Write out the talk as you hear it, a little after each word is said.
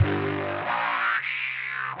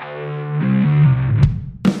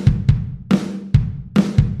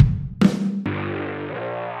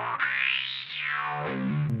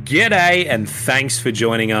G'day, and thanks for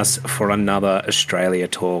joining us for another Australia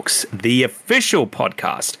Talks, the official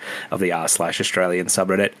podcast of the r/Australian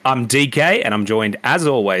subreddit. I'm DK, and I'm joined, as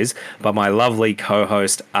always, by my lovely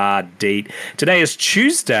co-host, Deet. Today is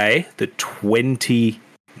Tuesday, the 20th.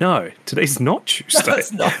 No, today's not Tuesday. No,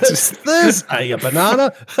 it's not. It's Thursday, you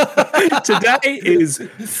banana. Today is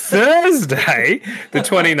Thursday, the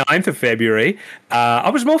 29th of February. I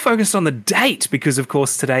was more focused on the date because, of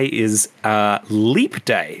course, today is leap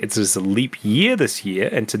day. It's just a leap year this year,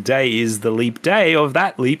 and today is the leap day of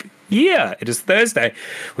that leap year. It is Thursday.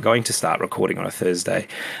 We're going to start recording on a Thursday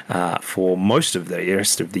for most of the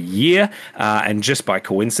rest of the year, and just by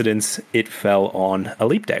coincidence, it fell on a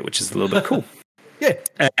leap day, which is a little bit cool. Yeah.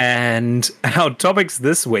 And our topics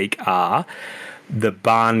this week are the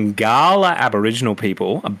Barngarla Aboriginal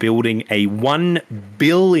people are building a $1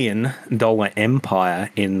 billion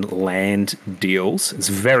empire in land deals. It's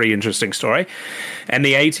a very interesting story. And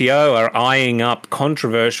the ATO are eyeing up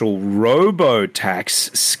controversial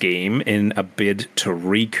robotax scheme in a bid to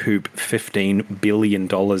recoup $15 billion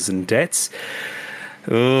in debts.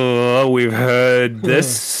 Oh, we've heard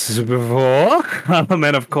this before. And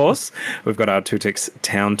of course, we've got our 2 Ticks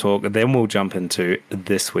Town Talk. Then we'll jump into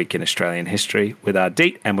This Week in Australian History with our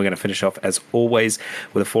Deet. And we're going to finish off, as always,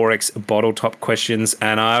 with a 4X bottle top questions.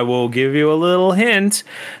 And I will give you a little hint.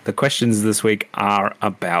 The questions this week are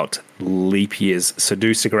about leap years. So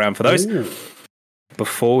do stick around for those. Ooh.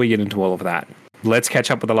 Before we get into all of that, let's catch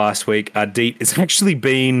up with the last week. Deet, it's actually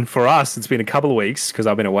been, for us, it's been a couple of weeks because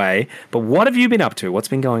I've been away. But what have you been up to? What's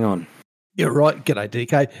been going on? You're right. G'day,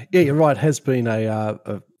 DK. Yeah, you're right. It has been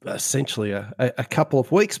essentially a couple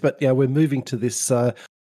of weeks, but yeah, we're moving to this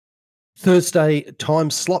Thursday time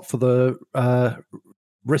slot for the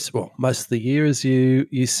most of the year, as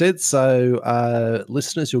you said. So,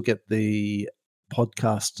 listeners, you'll get the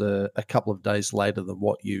podcast a couple of days later than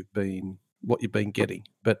what you've been getting,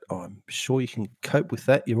 but I'm sure you can cope with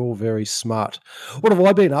that. You're all very smart. What have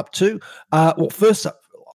I been up to? Well, first up,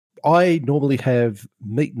 I normally have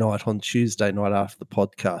meat night on Tuesday night after the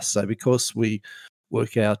podcast. So because we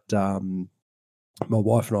work out, my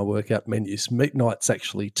wife and I work out menus, meat night's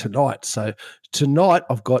actually tonight. So tonight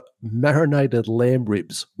I've got marinated lamb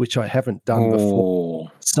ribs, which I haven't done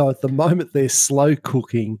before. So at the moment they're slow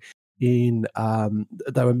cooking they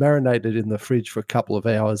were marinated in the fridge for a couple of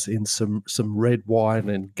hours in some red wine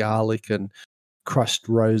and garlic and crushed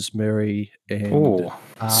rosemary and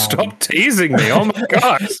stop teasing me. Oh my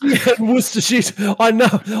gosh. Yeah, Worcestershire. I know.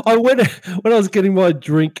 When I was getting my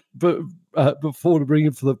drink before to bring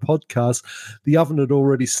it for the podcast, the oven had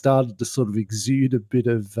already started to sort of exude a bit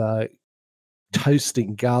of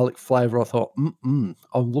toasting garlic flavor. I thought, I'm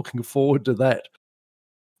looking forward to that.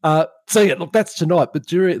 So yeah, look, that's tonight. But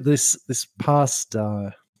during this past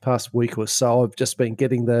week or so, I've just been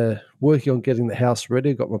working on getting the house ready.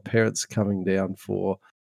 I've got my parents coming down for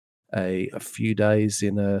a few days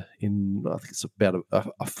in I think it's about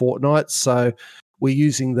a fortnight. So we're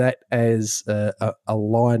using that as a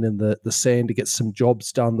line in the sand to get some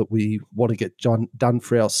jobs done that we want to get done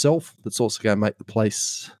for ourselves. That's also going to make the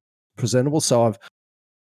place presentable. So I've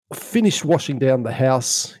finished washing down the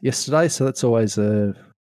house yesterday. So that's always a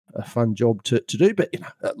fun job to do, but it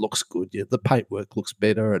looks good. Yeah, the paintwork looks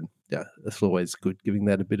better, and yeah, it's always good giving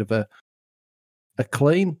that a bit of a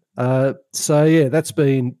clean. So yeah, that's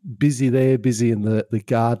been busy there, busy in the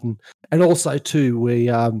garden, and also too we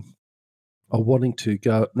are wanting to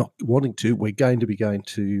go. Not wanting to. We're going to be going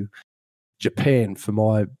to Japan for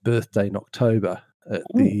my birthday in October at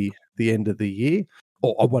the end of the year.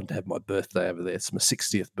 Or I wanted to have my birthday over there. It's my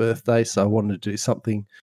 60th birthday, so I wanted to do something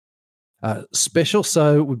special.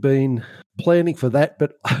 So we've been planning for that,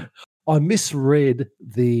 but I misread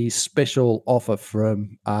the special offer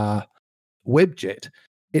from Webjet.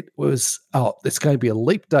 It was, it's going to be a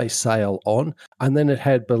leap day sale on, and then it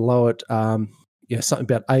had below it something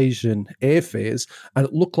about Asian airfares, and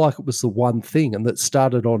it looked like it was the one thing, and that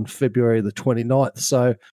started on February the 29th.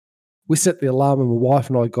 So we set the alarm, and my wife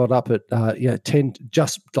and I got up at 10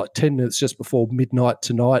 minutes just before midnight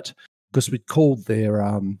tonight, because we'd called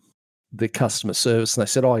the customer service, and they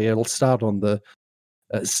said, it'll start on the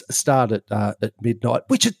start at midnight,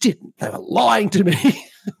 which it didn't. They were lying to me.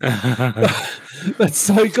 But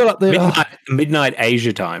so we got up there. Midnight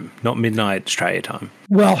Asia time, not midnight Australia time.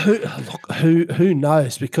 Well, who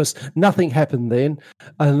knows? Because nothing happened then,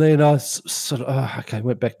 and then I sort of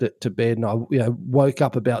went back to bed, and I woke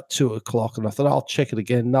up about 2:00, and I thought I'll check it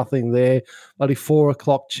again. Nothing there. Bloody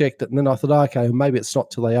 4:00 checked it, and then I thought, maybe it's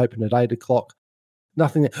not till they open at 8:00.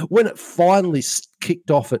 Nothing there. When it finally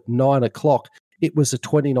kicked off at 9:00, it was a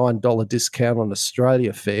 $29 discount on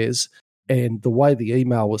Australia fares, and the way the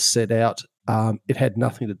email was set out, it had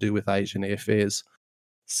nothing to do with Asian airfares.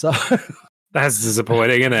 So That's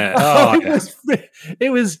disappointing, isn't it? Oh, it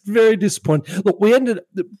was very disappointing. Look, we ended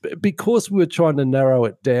because we were trying to narrow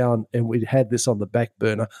it down, and we had this on the back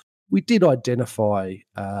burner. We did identify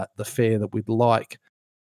the fare that we'd like,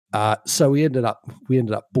 so we ended up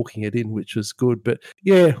booking it in, which was good. But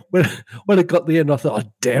yeah, when it got the end, I thought,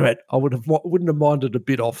 oh damn it, wouldn't have minded a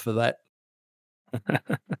bit off for that.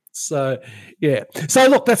 So yeah, so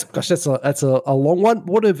look, that's a long one.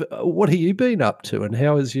 What have you been up to, and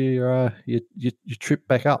how is your trip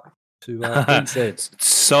back up to Queensland?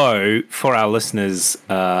 So for our listeners,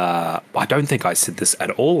 I don't think I said this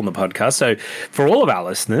at all on the podcast. So for all of our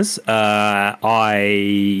listeners,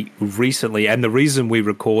 I recently, and the reason we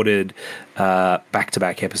recorded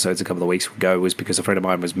back-to-back episodes a couple of weeks ago was because a friend of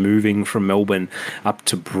mine was moving from Melbourne up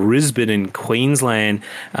to Brisbane in Queensland,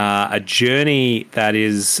 a journey that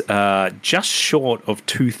is just short of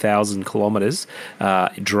 2,000 kilometres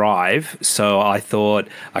drive. So I thought,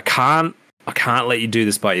 I can't let you do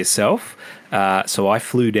this by yourself. So I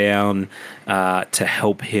flew down to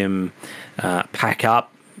help him pack up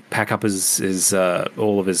his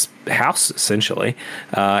all of his house essentially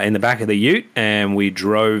in the back of the ute, and we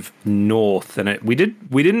drove north. And we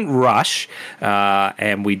didn't rush,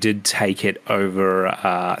 and we did take it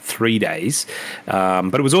over 3 days,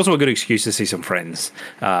 but it was also a good excuse to see some friends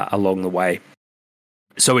along the way.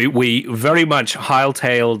 So we very much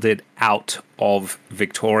hightailed it out of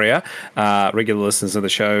Victoria. Regular listeners of the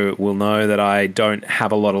show will know that I don't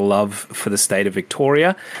have a lot of love for the state of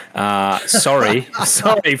Victoria. Sorry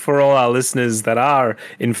for all our listeners that are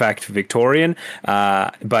in fact Victorian.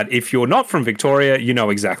 But if you're not from Victoria, you know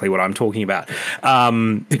exactly what I'm talking about.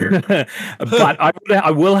 But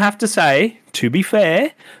I will have to say, to be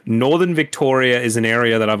fair, Northern Victoria is an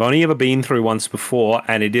area that I've only ever been through once before,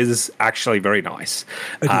 and it is actually very nice.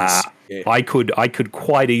 It is. Yeah. I could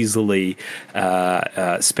quite easily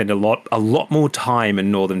spend a lot more time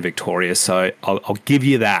in Northern Victoria, so I'll give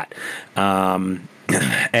you that.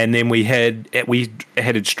 And then we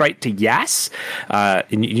headed straight to Yass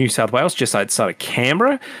in New South Wales, just outside of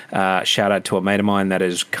Canberra. Shout out to a mate of mine that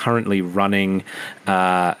is currently running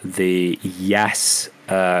the Yass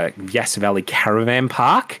Valley Caravan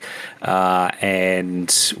Park,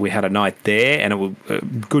 and we had a night there, and it was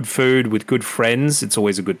good food with good friends. It's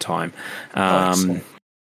always a good time.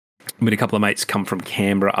 We had a couple of mates come from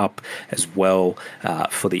Canberra up as well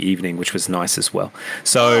for the evening, which was nice as well.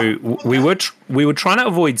 So we were trying to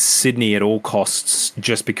avoid Sydney at all costs,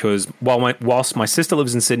 just because whilst my sister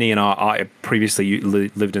lives in Sydney and I previously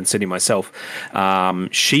lived in Sydney myself,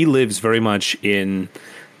 she lives very much in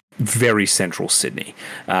very central Sydney.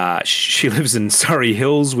 She lives in Surrey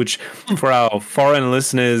Hills, which for our foreign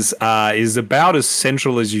listeners is about as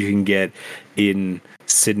central as you can get in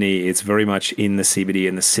Sydney. It's very much in the CBD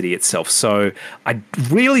in the city itself. So I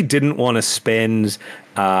really didn't want to spend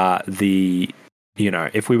if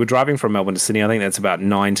we were driving from Melbourne to Sydney, I think that's about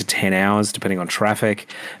 9 to 10 hours, depending on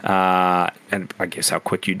traffic, and I guess how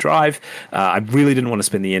quick you drive. I really didn't want to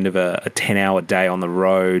spend the end of a 10-hour day on the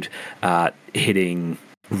road hitting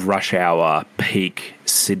rush hour peak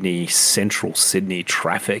central Sydney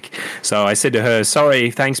traffic. So I said to her, sorry,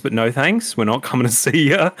 thanks, but no thanks. We're not coming to see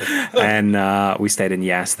you. And we stayed in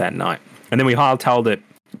Yass that night. And then we hightailed it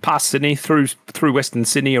past Sydney, through Western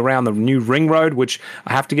Sydney, around the new ring road, which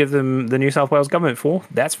I have to give them the New South Wales government for.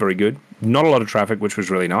 That's very good. Not a lot of traffic, which was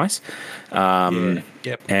really nice.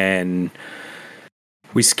 Yep. And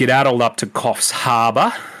we skedaddled up to Coffs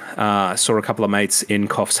Harbour. Saw a couple of mates in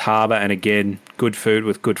Coffs Harbour, and again, good food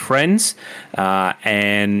with good friends.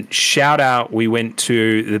 And shout out, we went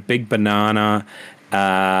to the Big Banana,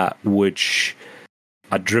 which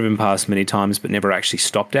I'd driven past many times but never actually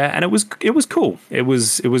stopped at, and it was cool. It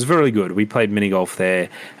was very good. We played mini golf there,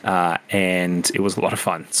 and it was a lot of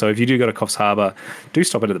fun. So if you do go to Coffs Harbour, do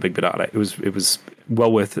stop into the Big Banana. It was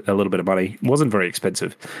well worth a little bit of money. It wasn't very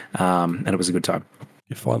expensive, and it was a good time.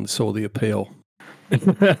 You finally saw the appeal.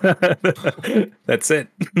 That's it.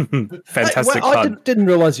 Fantastic fun. I didn't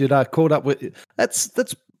realise you'd caught up with.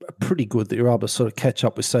 That's pretty good that you're able to sort of catch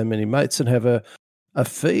up with so many mates and have a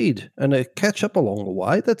feed and a catch up along the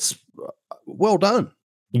way. That's well done.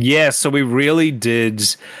 Yeah, so we really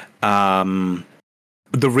did.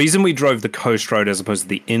 The reason we drove the coast road as opposed to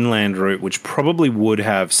the inland route, which probably would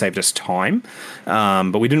have saved us time,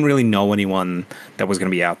 but we didn't really know anyone that was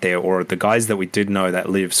going to be out there, or the guys that we did know that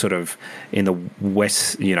live sort of in the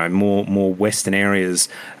west, more western areas.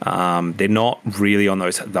 They're not really on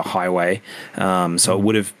the highway, so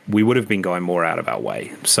we would have been going more out of our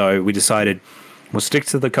way. So we decided We'll stick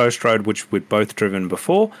to the coast road, which we've both driven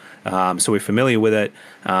before, so we're familiar with it.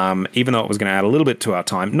 Even though it was going to add a little bit to our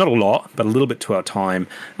time, not a lot, but a little bit to our time.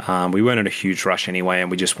 We weren't in a huge rush anyway,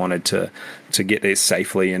 and we just wanted to get there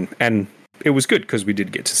safely, and it was good because we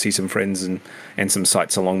did get to see some friends and some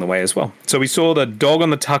sights along the way as well. So we saw the dog on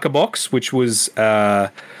the tucker box, which was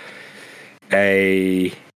a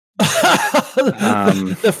the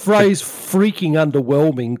phrase "freaking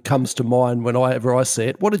underwhelming" comes to mind whenever I say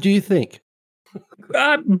it. What did you think?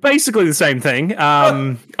 Basically the same thing.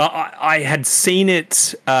 I had seen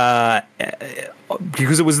it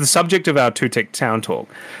because it was the subject of our two-tech town talk.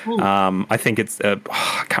 I think it's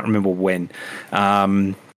I can't remember when.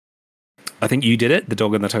 I think you did it, the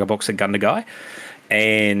dog in the tucker box at Gundagai,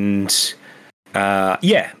 and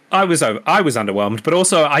I was underwhelmed, but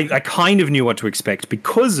also I kind of knew what to expect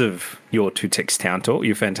because of your two-text town talk,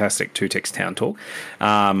 your fantastic two-text town talk.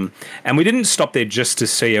 And we didn't stop there just to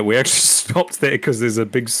see it. We actually stopped there because there's a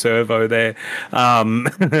big servo there,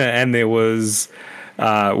 and there was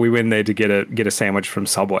we went there to get a sandwich from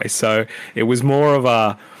Subway. So it was more of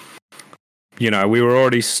a, we were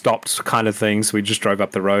already stopped kind of thing, so we just drove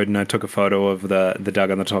up the road, and I took a photo of the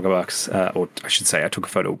dog on the tucker box, or I should say I took a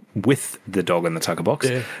photo with the dog in the tucker box.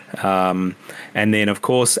 Yeah. And then, of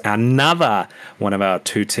course, another one of our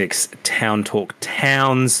two ticks town talk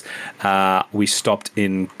towns, we stopped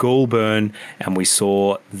in Goulburn, and we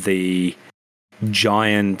saw the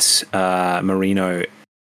giant merino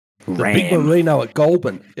ram. The big merino at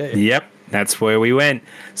Goulburn. Yeah. Yep. That's where we went.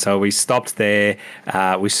 So we stopped there.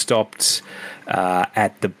 We stopped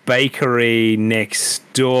at the bakery next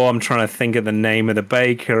door. I'm trying to think of the name of the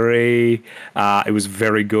bakery. It was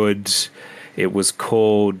very good. It was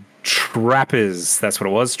called Trappers. That's what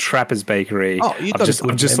it was. Trappers Bakery. Oh, I've just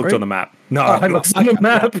looked on the map. No, I've looked on the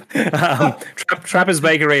map. Trappers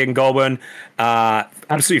Bakery in Goulburn.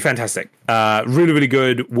 Absolutely fantastic. Really, really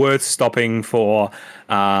good. Worth stopping for.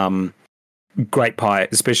 Great pie,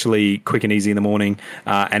 especially quick and easy in the morning,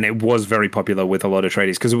 and it was very popular with a lot of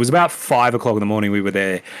tradies because it was about 5 o'clock in the morning we were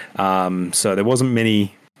there, so there wasn't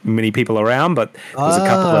many people around, but there was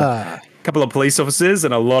a couple of police officers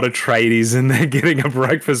and a lot of tradies in there getting a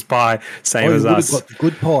breakfast pie, same as us. Got the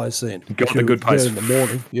good pies then. Got the good pies in the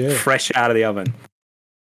morning, yeah, fresh out of the oven.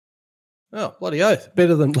 Oh, bloody oath.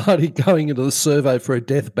 Better than bloody going into the survey for a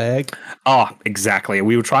death bag. Oh, exactly.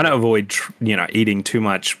 We were trying to avoid, eating too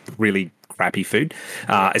much really crappy food,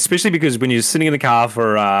 especially because when you're sitting in the car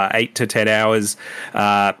for 8 to 10 hours,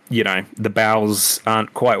 the bowels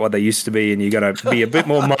aren't quite what they used to be, and you got to be a bit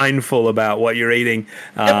more mindful about what you're eating,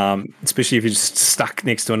 especially if you're just stuck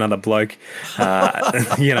next to another bloke.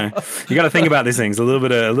 You got to think about these things, a little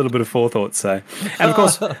bit of forethought. So, and of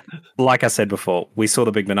course, like I said before, we saw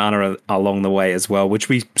the big banana along the way as well, which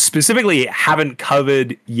we specifically haven't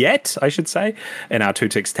covered yet, I should say, in our Two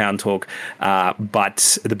Ticks Town Talk.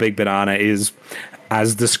 But the big banana is,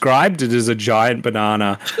 as described, it is a giant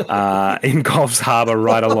banana in Coffs Harbour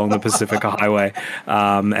right along the Pacific Highway.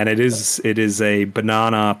 And it is a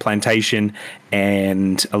banana plantation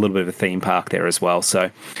and a little bit of a theme park there as well. So,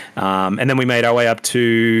 and then we made our way up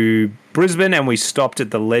to Brisbane, and we stopped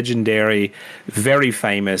at the legendary, very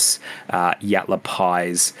famous Yatla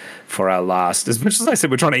Pies for our last. As much as I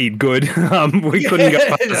said we're trying to eat good, we couldn't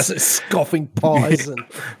go past scoffing pies.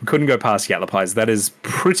 We couldn't go past Yatla Pies. That is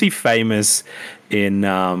pretty famous in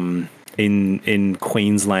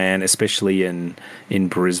Queensland, especially in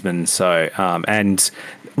Brisbane. So, and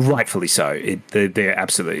rightfully so. They're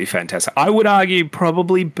absolutely fantastic. I would argue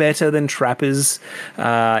probably better than Trappers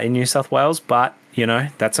in New South Wales, but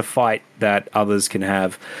that's a fight that others can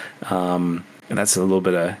have. And that's a little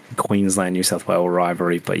bit of Queensland, New South Wales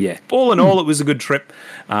rivalry. But yeah, all in all, it was a good trip.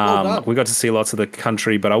 We got to see lots of the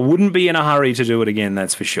country, but I wouldn't be in a hurry to do it again,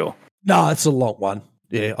 that's for sure. No, it's a long one.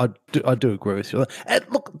 Yeah, I do agree with you. And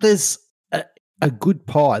look, there's a good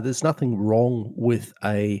pie. There's nothing wrong with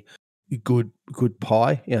a good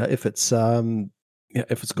pie. If it's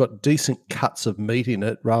got decent cuts of meat in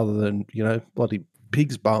it rather than bloody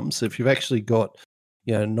pig's bums. If you've actually got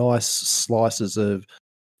nice slices of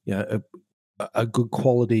a good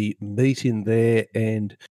quality meat in there,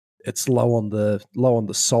 and it's low on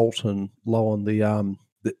the salt and low on the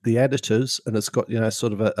additives, and it's got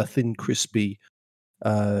sort of a thin crispy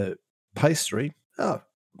pastry. Oh,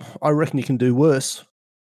 I reckon you can do worse.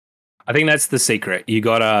 I think that's the secret. You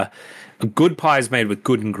got a good pie is made with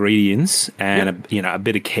good ingredients and a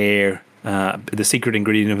bit of care. The secret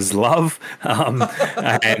ingredient is love, and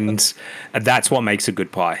that's what makes a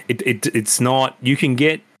good pie. It's not. You can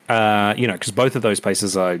get because both of those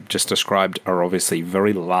places I just described are obviously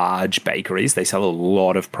very large bakeries. They sell a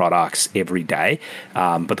lot of products every day,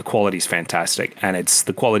 but the quality is fantastic, and it's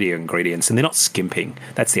the quality of ingredients, and they're not skimping.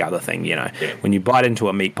 That's the other thing, When you bite into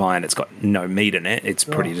a meat pie and it's got no meat in it, it's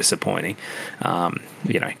pretty disappointing.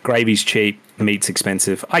 Gravy's cheap, meat's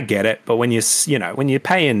expensive. I get it, but when you're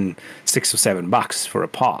paying $6 or $7 for a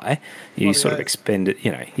pie, you sort of expend it.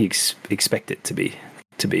 You expect it to be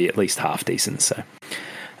at least half decent. So,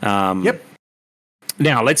 yep.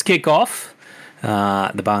 Now let's kick off.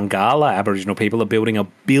 The Barngarla Aboriginal people are building $1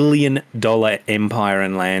 billion empire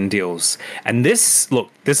in land deals. And this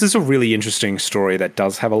is a really interesting story that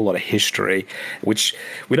does have a lot of history, which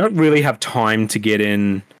we don't really have time to get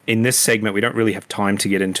in this segment. We don't really have time to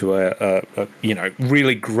get into a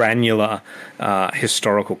really granular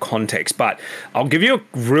historical context. But I'll give you a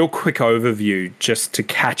real quick overview just to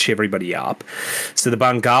catch everybody up. So the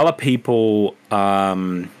Barngarla people...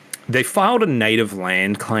 they filed a native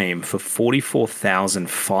land claim for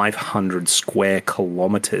 44,500 square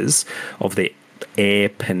kilometres of the Eyre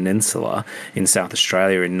Peninsula in South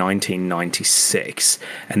Australia in 1996.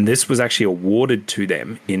 And this was actually awarded to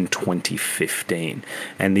them in 2015.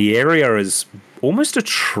 And the area is almost a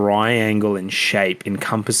triangle in shape,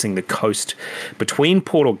 encompassing the coast between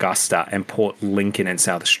Port Augusta and Port Lincoln in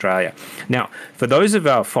South Australia. Now, for those of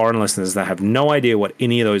our foreign listeners that have no idea what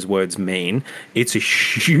any of those words mean, it's a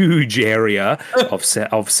huge area of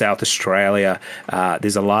South Australia.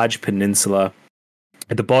 There's a large peninsula.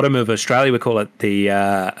 At the bottom of Australia, we call it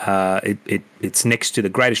it's next to the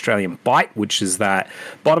Great Australian Bight, which is that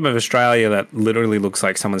bottom of Australia that literally looks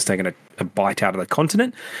like someone's taken a bite out of the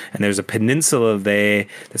continent. And there's a peninsula there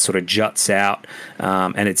that sort of juts out,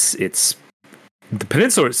 and it's the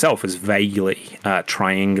peninsula itself is vaguely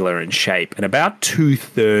triangular in shape, and about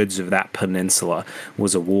 2/3 of that peninsula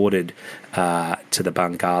was awarded to the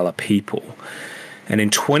Barngarla people. And in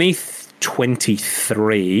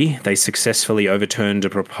 2023, they successfully overturned a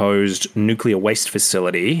proposed nuclear waste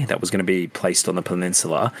facility that was going to be placed on the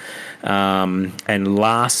peninsula. And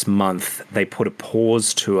last month, they put a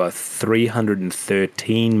pause to a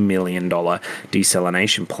 $313 million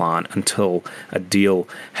desalination plant until a deal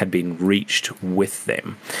had been reached with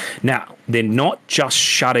them. Now, they're not just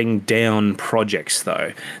shutting down projects,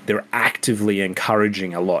 though. They're actively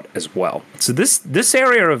encouraging a lot as well. So this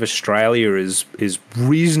area of Australia is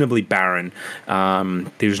reasonably barren.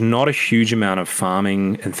 There's not a huge amount of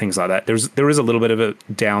farming and things like that. There is a little bit of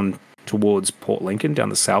it down towards Port Lincoln, down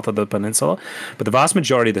the south of the peninsula, but the vast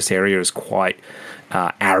majority of this area is quite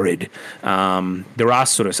arid. There are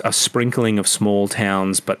sort of a sprinkling of small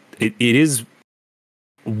towns, but it is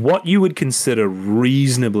what you would consider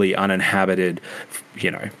reasonably uninhabited,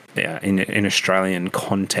 in Australian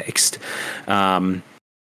context. And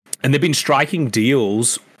they've been striking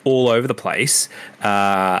deals all over the place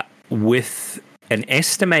with an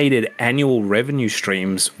estimated annual revenue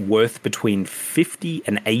streams worth between $50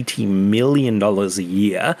 and $80 million a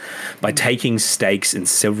year by taking stakes in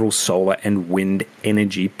several solar and wind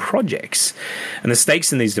energy projects. And the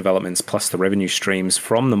stakes in these developments, plus the revenue streams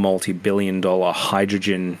from the multi-billion-dollar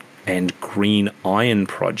hydrogen and green iron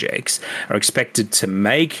projects, are expected to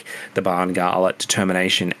make the Barngarla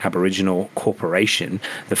Determination Aboriginal Corporation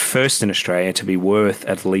the first in Australia to be worth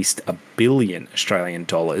at least $1 billion Australian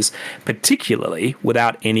dollars, particularly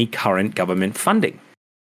without any current government funding.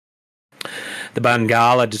 The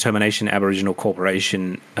Barngarla Determination Aboriginal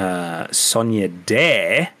Corporation, Sonia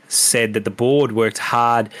Dare, said that the board worked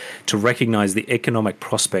hard to recognise the economic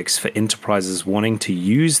prospects for enterprises wanting to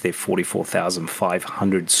use their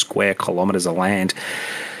 44,500 square kilometres of land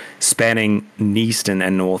spanning eastern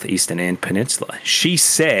and northeastern Eyre Peninsula. She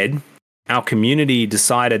said, "Our community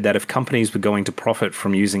decided that if companies were going to profit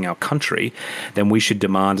from using our country, then we should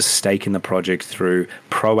demand a stake in the project through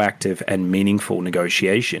proactive and meaningful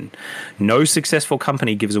negotiation. No successful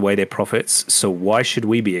company gives away their profits, so why should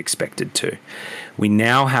we be expected to? We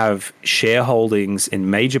now have shareholdings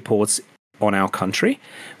in major ports on our country.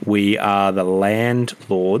 We are the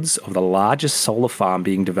landlords of the largest solar farm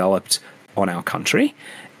being developed on our country.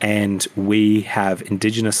 And we have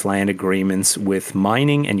Indigenous land agreements with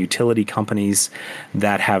mining and utility companies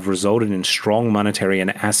that have resulted in strong monetary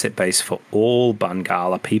and asset base for all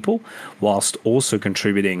Barngarla people, whilst also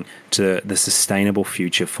contributing to the sustainable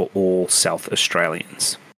future for all South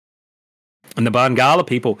Australians." And the Barngarla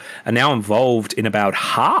people are now involved in about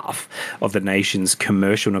half of the nation's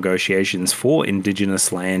commercial negotiations for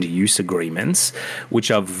Indigenous land use agreements,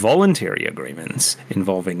 which are voluntary agreements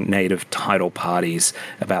involving native title parties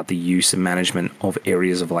about the use and management of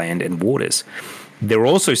areas of land and waters. They're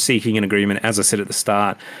also seeking an agreement, as I said at the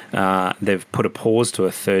start. They've put a pause to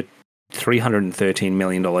a $313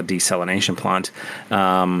 million desalination plant.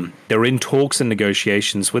 They're in talks and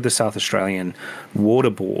negotiations with the South Australian Water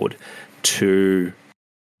Board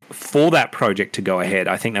for that project to go ahead.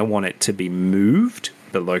 I think they want it to be moved,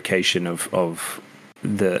 the location of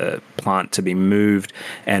the plant to be moved,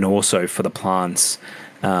 and also for the plants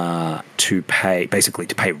to pay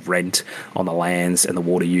rent on the lands and the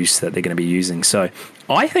water use that they're going to be using. So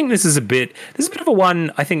I think this is a bit of a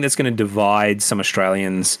one, I think, that's going to divide some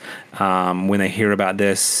Australians when they hear about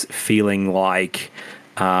this, feeling like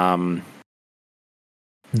there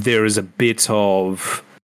is a bit of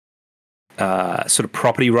sort of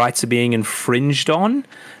property rights are being infringed on.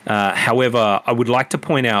 However, I would like to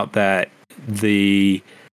point out that the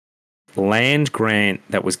land grant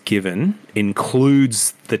that was given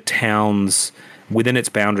includes the towns within its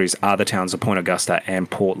boundaries are the towns of Point Augusta and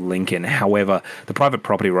Port Lincoln. However, the private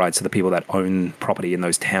property rights of the people that own property in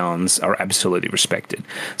those towns are absolutely respected.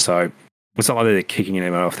 So it's not like they're kicking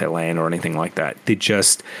anyone off their land or anything like that. They're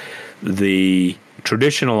just the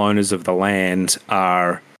traditional owners of the land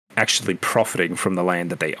are actually profiting from the land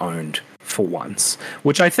that they owned for once,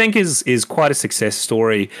 which I think is quite a success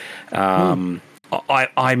story. I'm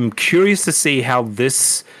curious to see how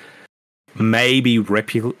this may be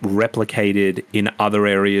replicated in other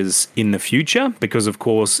areas in the future, because, of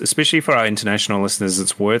course, especially for our international listeners,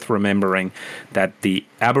 it's worth remembering that the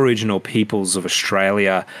Aboriginal peoples of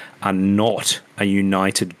Australia are not a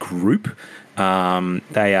united group.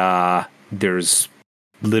 There's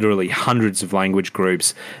literally hundreds of language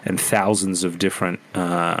groups and thousands of different,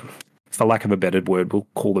 for lack of a better word, we'll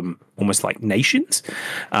call them almost like nations.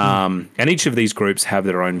 And each of these groups have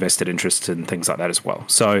their own vested interests and things like that as well.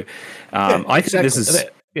 So I think this is,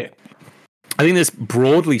 I think this,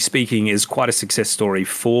 broadly speaking, is quite a success story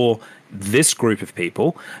for this group of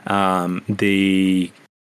people. The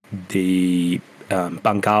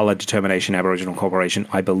Barngarla Determination Aboriginal Corporation,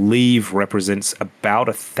 I believe, represents about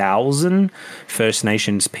 1,000 First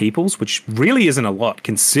Nations peoples, which really isn't a lot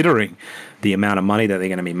considering the amount of money that they're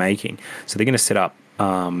going to be making. So they're going to set up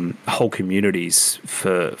whole communities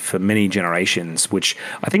for many generations, which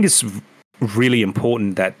I think is really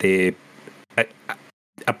important that they're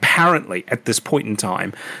apparently at this point in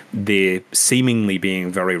time, they're seemingly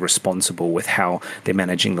being very responsible with how they're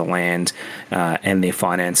managing the land and their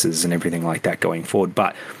finances and everything like that going forward.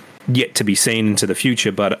 But yet to be seen into the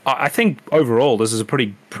future. But I think overall, this is a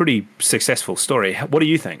pretty successful story. What do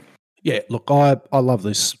you think? Yeah, look, I love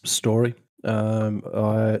this story.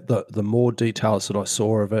 The more details that I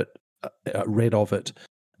saw of it, read of it,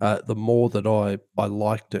 the more that I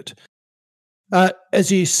liked it. As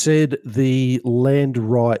you said, the land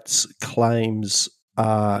rights claims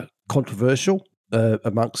are controversial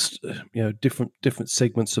amongst different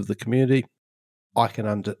segments of the community. I can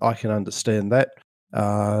understand that.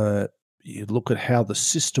 You look at how the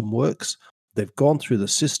system works. They've gone through the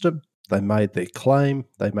system. They made their claim.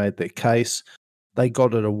 They made their case. They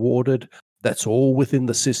got it awarded. That's all within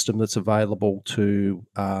the system that's available to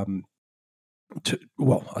I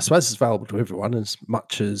suppose it's available to everyone. As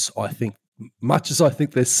much as I think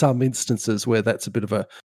there's some instances where that's a bit of a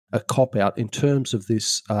cop-out in terms of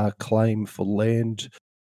this claim for land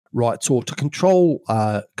rights or to control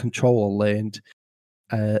a land.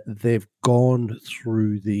 They've gone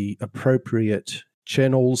through the appropriate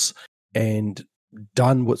channels and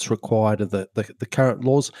done what's required of the current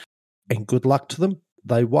laws, and good luck to them.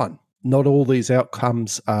 They won. Not all these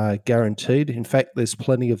outcomes are guaranteed. In fact, there's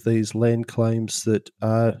plenty of these land claims that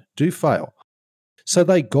do fail. So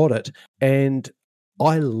they got it, and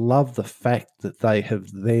I love the fact that they have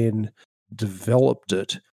then developed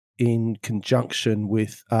it in conjunction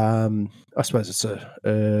with, I suppose it's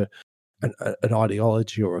an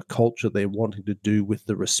ideology or a culture they're wanting to do with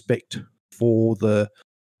the respect for the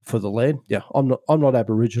land. Yeah, I'm not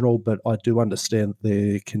Aboriginal, but I do understand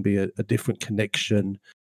there can be a different connection,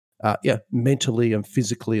 mentally and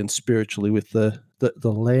physically and spiritually with the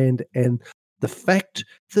land. And the fact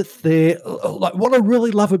that they're like, what I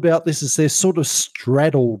really love about this is they're sort of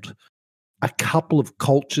straddled a couple of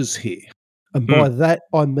cultures here. And by that,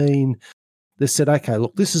 I mean, they said, okay,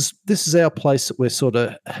 look, this is our place that we're sort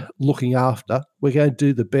of looking after. We're going to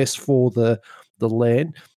do the best for the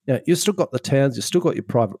land. You've still got the towns, you've still got your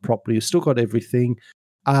private property, you've still got everything.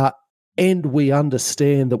 And we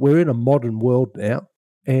understand that we're in a modern world now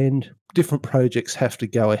and different projects have to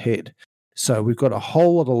go ahead. So we've got a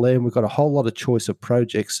whole lot of land, we've got a whole lot of choice of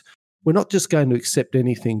projects. We're not just going to accept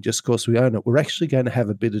anything just because we own it. We're actually going to have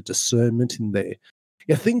a bit of discernment in there.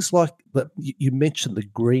 Yeah, things like you mentioned the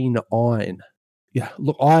green iron. Yeah,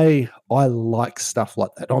 look, I like stuff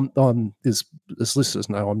like that. I'm as listeners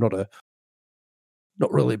know, I'm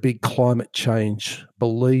not really a big climate change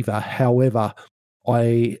believer. However,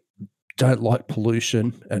 I don't like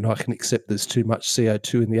pollution, and I can accept there's too much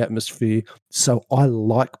CO2 in the atmosphere. So I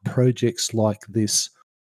like projects like this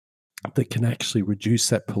that can actually reduce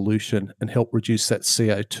that pollution and help reduce that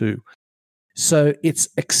CO2. So it's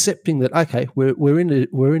accepting that, okay, we're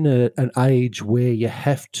in an age where you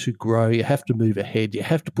have to grow, you have to move ahead, you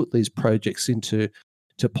have to put these projects into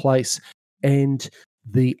place, and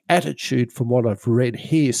the attitude from what I've read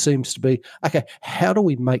here seems to be, okay, how do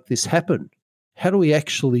we make this happen? How do we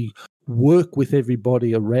actually work with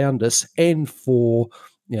everybody around us and for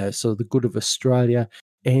sort of the good of Australia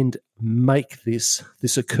and make this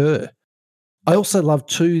occur? I also love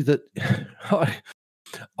too that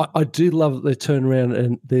I do love that they turn around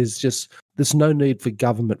and there's no need for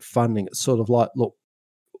government funding. It's sort of like, look,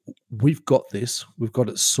 we've got this, we've got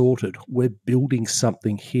it sorted, we're building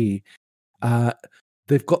something here.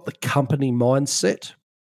 They've got the company mindset.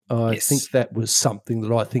 I think Yes. that was something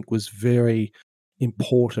that I think was very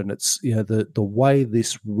important. It's the way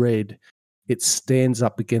this read, it stands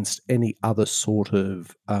up against any other sort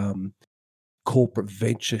of corporate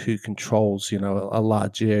venture who controls a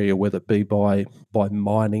large area, whether it be by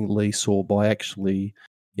mining lease or by actually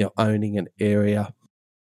owning an area.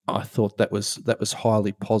 I thought that was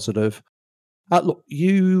highly positive. Look,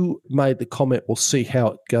 you made the comment, we'll see how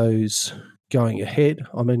it goes going ahead.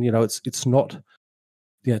 I mean, it's not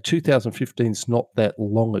 2015 is not that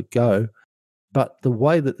long ago, but the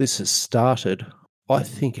way that this has started, I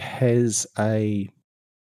think has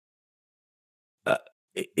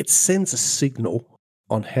it sends a signal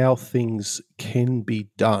on how things can be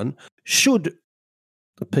done should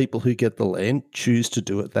the people who get the land choose to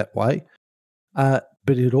do it that way. But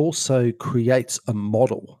it also creates a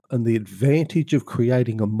model. And the advantage of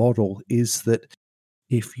creating a model is that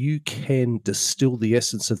if you can distill the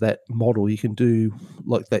essence of that model, you can do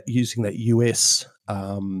like that using that US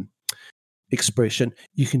expression,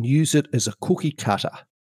 you can use it as a cookie cutter.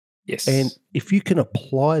 Yes. And if you can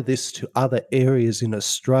apply this to other areas in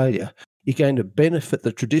Australia, you're going to benefit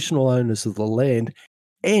the traditional owners of the land,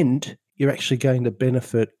 and you're actually going to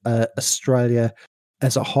benefit Australia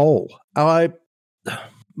as a whole.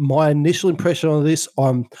 My initial impression on this,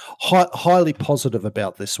 I'm highly positive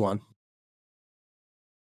about this one.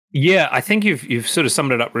 Yeah, I think you've sort of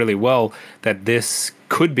summed it up really well, that this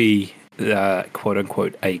could be quote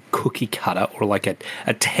unquote a cookie cutter or like a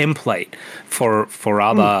template for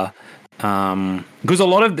other because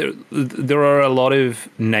there are a lot of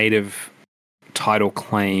native title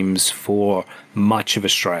claims for much of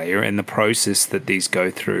Australia, and the process that these go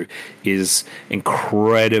through is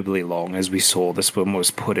incredibly long. As we saw, this one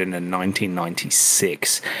was put in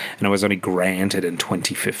 1996 and it was only granted in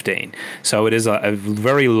 2015. So it is a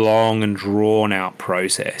very long and drawn out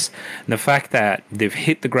process. And the fact that they've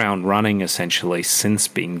hit the ground running essentially since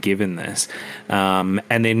being given this, and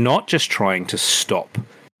they're not just trying to stop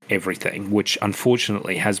everything, which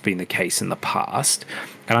unfortunately has been the case in the past.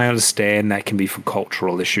 And I understand that can be for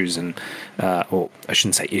cultural issues and, or I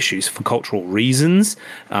shouldn't say issues, for cultural reasons,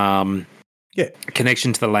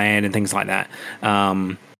 connection to the land and things like that.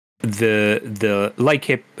 The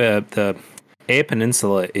the Eyre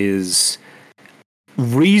Peninsula is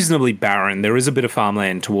reasonably barren. There is a bit of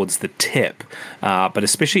farmland towards the tip, but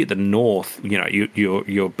especially at the north,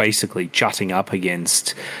 you're basically jutting up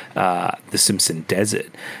against the Simpson Desert.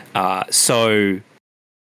 So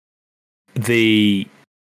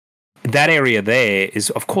that area there is,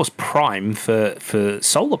 of course, prime for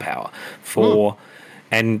solar power.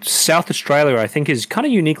 And South Australia, I think, is kind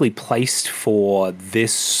of uniquely placed for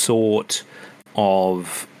this sort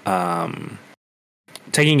of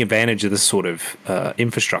taking advantage of this sort of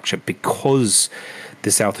infrastructure, because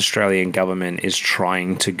the South Australian government is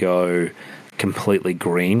trying to go completely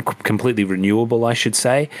green, completely renewable, I should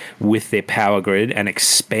say, with their power grid and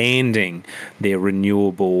expanding their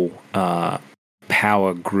renewable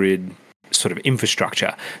power grid sort of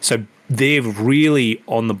infrastructure. So they're really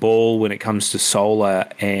on the ball when it comes to solar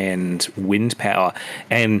and wind power.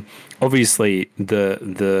 And obviously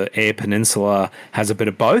the Eyre Peninsula has a bit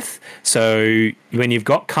of both. So when you've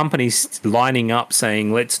got companies lining up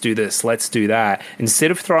saying, let's do this, let's do that,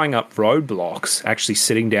 instead of throwing up roadblocks, actually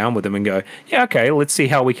sitting down with them and go, yeah, okay, let's see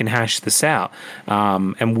how we can hash this out.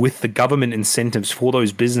 And with the government incentives for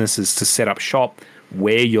those businesses to set up shop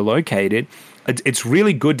where you're located, it's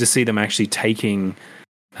really good to see them actually taking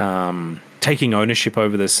ownership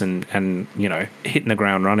over this and hitting the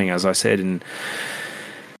ground running, as I said, and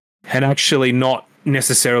actually not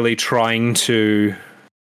necessarily trying to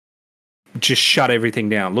just shut everything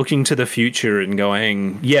down, looking to the future and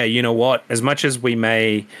going, yeah, you know what? As much as we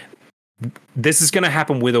may, this is going to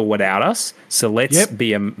happen with or without us. So let's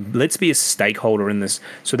be a stakeholder in this,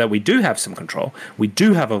 so that we do have some control. We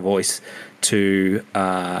do have a voice to,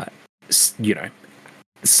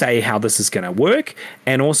 say how this is going to work,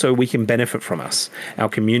 and also we can benefit from us. Our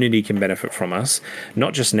community can benefit from us,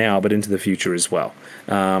 not just now, but into the future as well.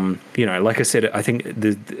 Like I said, I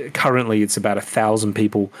think currently it's about 1,000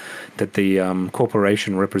 people that the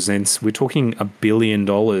corporation represents. We're talking $1 billion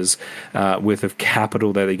worth of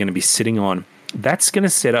capital that they're going to be sitting on. That's going to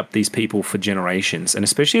set up these people for generations, and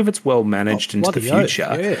especially if it's well managed into the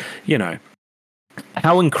future.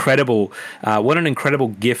 How incredible! What an incredible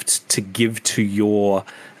gift to give to your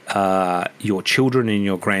children and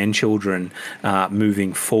your grandchildren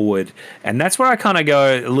moving forward. And that's where I kind of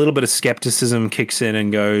go, a little bit of skepticism kicks in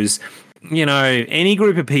and goes, any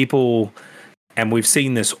group of people, and we've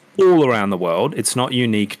seen this all around the world. It's not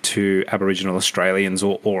unique to Aboriginal Australians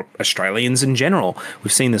or Australians in general.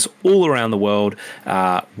 We've seen this all around the world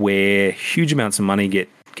where huge amounts of money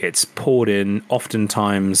gets poured in,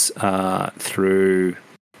 oftentimes through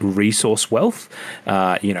resource wealth.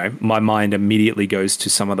 My mind immediately goes to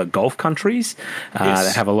some of the Gulf countries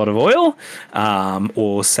that have a lot of oil,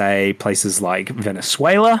 or say places like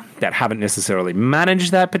Venezuela that haven't necessarily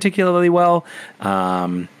managed that particularly well.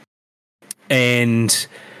 And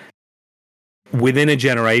within a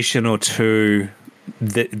generation or two,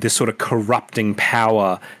 the sort of corrupting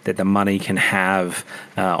power that the money can have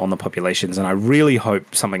on the populations. And I really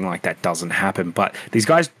hope something like that doesn't happen. But these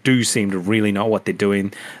guys do seem to really know what they're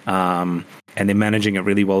doing, and they're managing it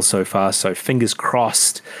really well so far. So fingers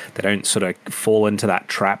crossed they don't sort of fall into that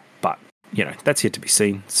trap. But, that's yet to be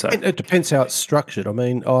seen. So it depends how it's structured. I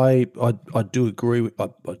mean, I do agree with, I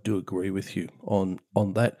do agree with you on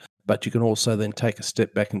that. But you can also then take a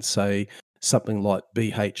step back and say, something like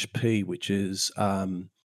BHP, which is, I'm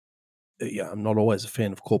not always a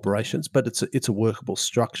fan of corporations, but it's a workable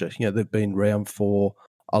structure. They've been around for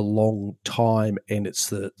a long time, and it's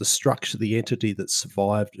the structure, the entity that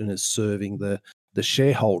survived and is serving the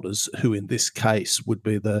shareholders, who in this case would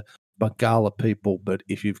be the Barngarla people. But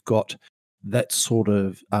if you've got that sort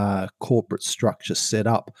of corporate structure set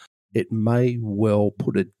up, it may well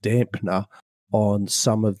put a dampener on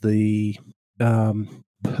some of the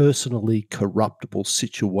personally corruptible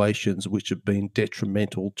situations which have been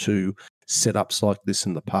detrimental to setups like this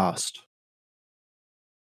in the past.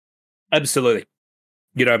 Absolutely.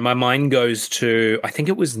 My mind goes to, I think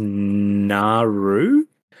it was Nauru,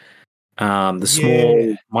 the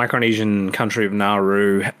small Micronesian country of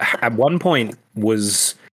Nauru, at one point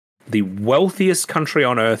was the wealthiest country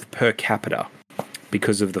on Earth per capita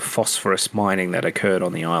because of the phosphorus mining that occurred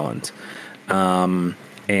on the island.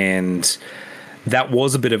 And that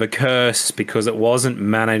was a bit of a curse because it wasn't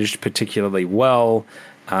managed particularly well.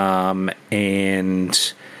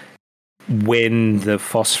 And when the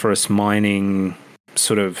phosphorus mining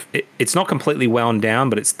sort of, it's not completely wound down,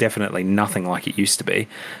 but it's definitely nothing like it used to be.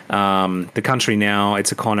 The country now,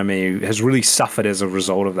 its economy has really suffered as a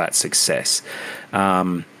result of that success.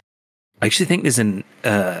 I actually think there's an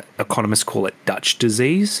economists call it Dutch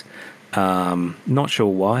disease. Not sure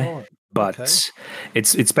why. Oh. But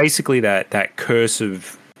it's basically that curse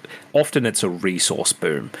of, often it's a resource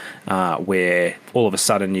boom where all of a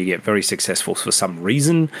sudden you get very successful for some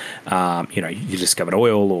reason. You discovered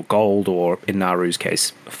oil or gold, or in Nauru's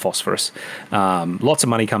case, phosphorus. Lots of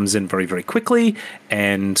money comes in very, very quickly,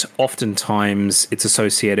 and oftentimes it's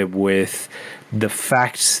associated with the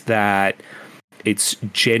fact that it's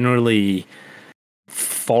generally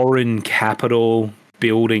foreign capital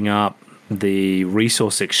building up the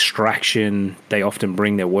resource extraction. They often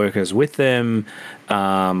bring their workers with them,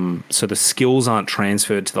 so the skills aren't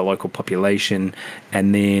transferred to the local population.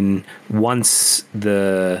 And then once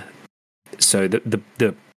the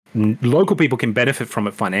local people can benefit from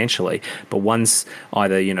it financially, but once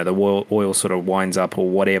either the oil sort of winds up or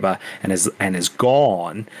whatever and is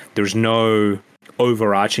gone, there's no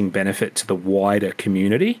overarching benefit to the wider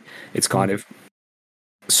community. It's kind of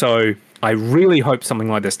so. I really hope something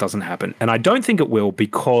like this doesn't happen, and I don't think it will,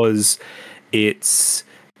 because it's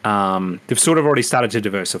they've sort of already started to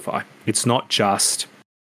diversify. It's not just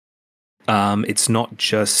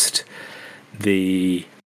the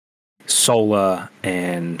solar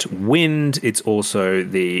and wind. It's also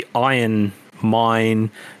the iron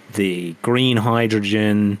mine, the green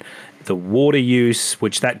hydrogen, the water use,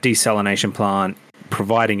 which that desalination plant,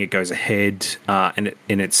 providing it goes ahead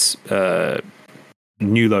in its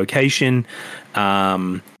new location,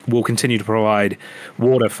 will continue to provide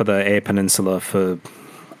water for the Eyre Peninsula for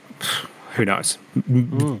who knows,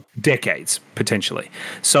 decades potentially.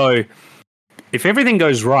 So if everything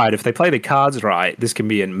goes right, if they play the cards right, this can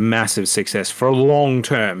be a massive success for a long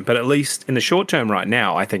term. But at least in the short term right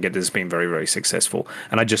now, I think it has been very, very successful.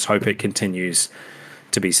 And I just hope it continues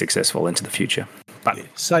to be successful into the future. But Yeah,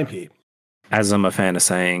 same here. As I'm a fan of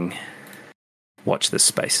saying, watch this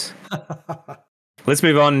space. Let's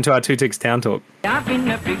move on to our Two Ticks Town Talk. I've been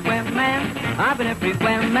everywhere, man. I've been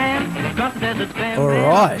everywhere, man. Across the desert sand, All man.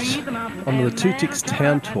 right, on to the Two Ticks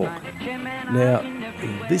Town Talk. Now,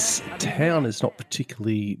 this town is not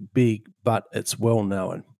particularly big, but it's well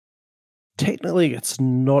known. Technically, it's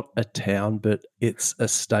not a town, but it's a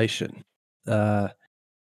station.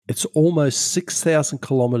 It's almost 6,000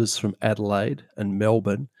 kilometres from Adelaide and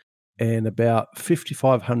Melbourne, and about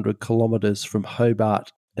 5,500 kilometres from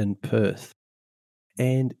Hobart and Perth.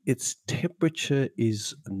 And its temperature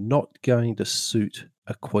is not going to suit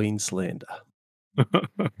a Queenslander.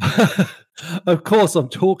 Of course, I'm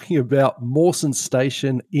talking about Mawson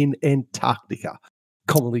Station in Antarctica,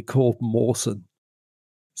 commonly called Mawson.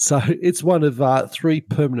 So it's one of 3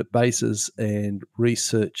 permanent bases and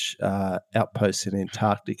research outposts in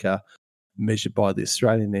Antarctica, measured by the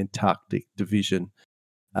Australian Antarctic Division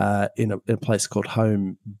in a place called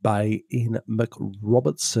Home Bay in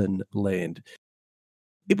McRobertson Land.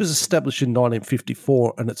 It was established in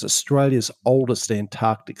 1954, and it's Australia's oldest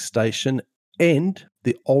Antarctic station and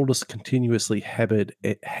the oldest continuously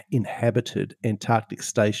inhabited Antarctic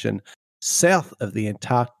station south of the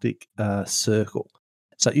Antarctic Circle.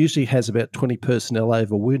 So it usually has about 20 personnel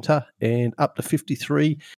over winter and up to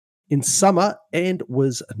 53 in summer, and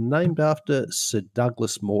was named after Sir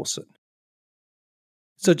Douglas Mawson.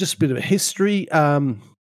 So just a bit of a history.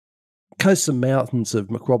 Coasts and mountains of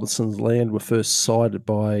McRobertson's Land were first sighted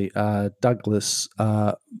by Douglas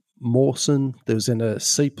Mawson. There was in a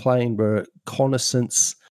seaplane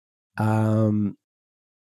reconnaissance, and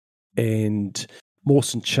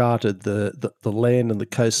Mawson charted the land and the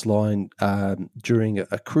coastline during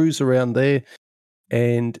a cruise around there,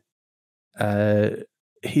 and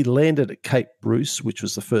he landed at Cape Bruce, which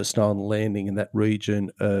was the first known landing in that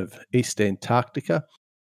region of East Antarctica.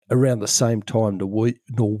 Around the same time,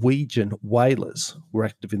 Norwegian whalers were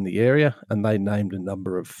active in the area, and they named a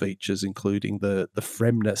number of features, including the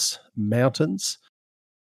Fremnes Mountains.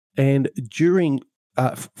 And during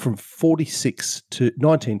from 1946 to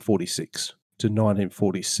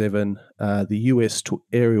 1947, the US took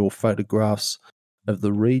aerial photographs of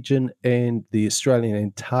the region, and the Australian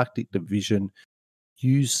Antarctic Division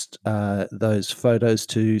used those photos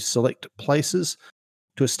to select places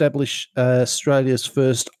to establish Australia's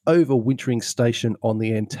first overwintering station on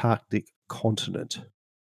the Antarctic continent.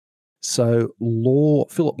 So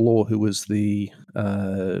Philip Law, who was the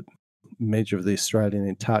manager of the Australian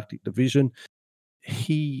Antarctic Division,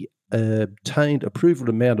 he obtained approval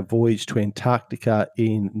to mount a voyage to Antarctica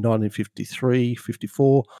in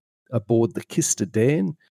 1953-54 aboard the Kister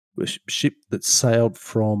Dan, a ship that sailed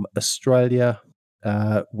from Australia,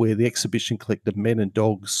 where the expedition collected men and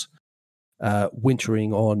dogs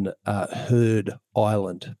wintering on Heard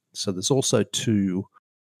Island. So there's also 2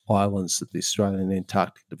 islands that the Australian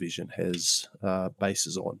Antarctic Division has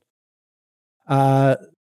bases on.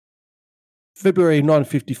 February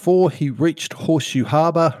 1954, he reached Horseshoe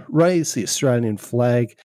Harbour, raised the Australian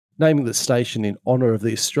flag, naming the station in honour of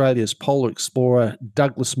the Australia's polar explorer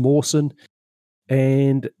Douglas Mawson.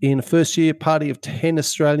 And in a first year, a party of 10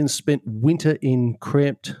 Australians spent winter in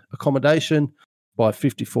cramped accommodation. By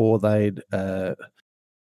 54, they'd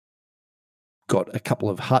got a couple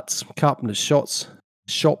of huts, carpenter's shops,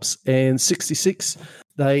 and 66,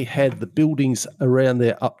 they had the buildings around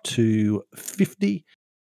there up to 50,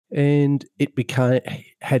 and it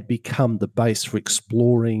had become the base for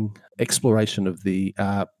exploration of the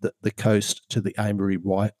coast to the Amery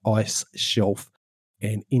Ice Shelf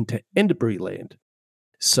and into Enderbury Land.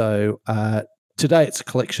 So today it's a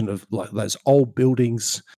collection of like those old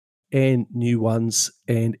buildings and new ones,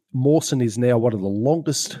 and Mawson is now one of the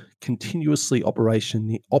longest continuously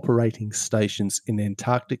operating stations in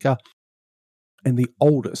Antarctica and the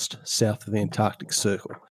oldest south of the Antarctic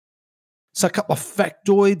Circle. So a couple of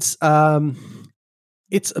factoids.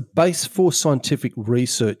 It's a base for scientific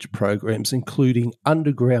research programs, including an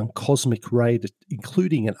underground cosmic ray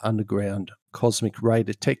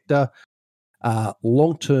detector,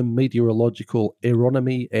 long-term meteorological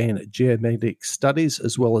aeronomy and geomagnetic studies,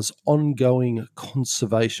 as well as ongoing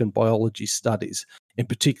conservation biology studies. In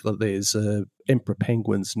particular, there's emperor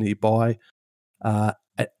penguins nearby. At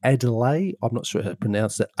Adelaide, I'm not sure how to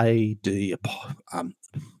pronounce that,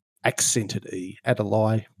 accented E,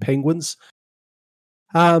 Adelaide penguins.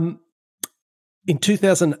 In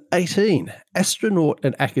 2018, astronaut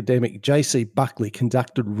and academic J.C. Buckley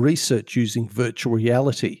conducted research using virtual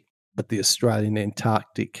reality at the Australian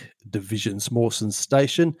Antarctic Division's Mawson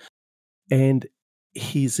Station, and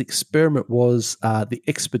his experiment was the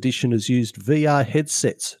expeditioners used VR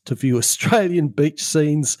headsets to view Australian beach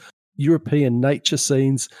scenes, European nature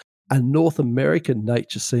scenes, and North American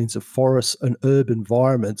nature scenes of forests and urban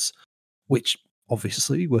environments, which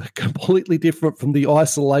obviously were completely different from the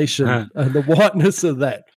isolation and the whiteness of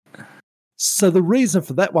that. So the reason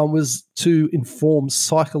for that one was to inform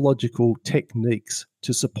psychological techniques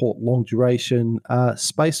to support long-duration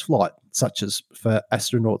space flight, such as for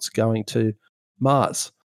astronauts going to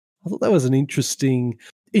Mars. I thought that was an interesting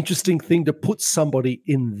thing to put somebody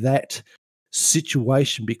in that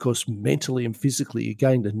situation, because mentally and physically you're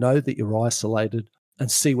going to know that you're isolated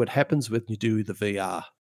and see what happens when you do the VR.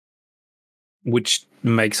 Which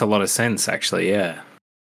makes a lot of sense, actually, yeah.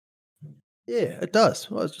 Yeah, it does.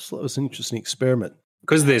 I just thought it was an interesting experiment.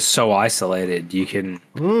 Because they're so isolated, you can...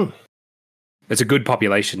 It's a good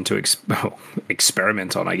population to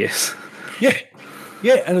experiment on, I guess. Yeah.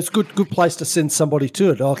 Yeah, and it's a good place to send somebody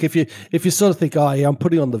to it. Like if you sort of think, oh, yeah, I'm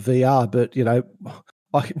putting on the VR, but, you know,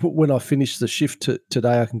 when I finish the shift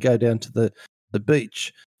today, I can go down to the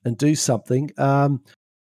beach and do something.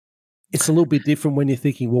 It's a little bit different when you're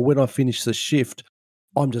thinking, well, when I finish the shift,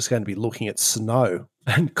 I'm just going to be looking at snow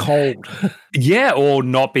and cold. Yeah, or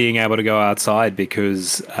not being able to go outside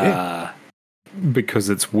because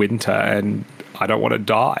it's winter and I don't want to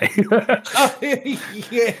die.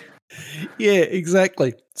 Yeah,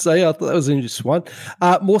 exactly. So yeah, I thought that was an interesting one.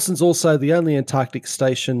 Mawson's also the only Antarctic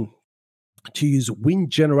station to use wind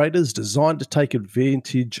generators designed to take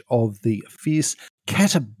advantage of the fierce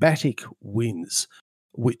katabatic winds,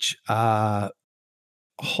 which are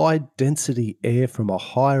high-density air from a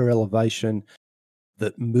higher elevation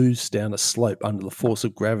that moves down a slope under the force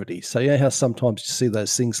of gravity. So you know how sometimes you see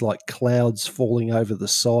those things like clouds falling over the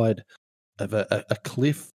side of a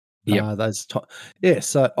cliff? Yeah.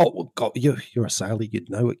 So, oh, God, you're a sailor. You'd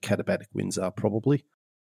know what katabatic winds are, probably.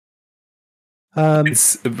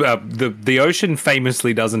 It's the ocean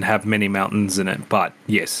famously doesn't have many mountains in it, but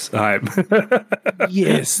yes,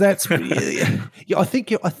 yes, that's yeah. I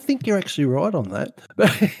think you're actually right on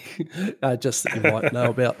that. Just that you might know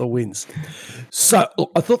about the winds. So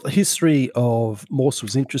look, I thought the history of Mawson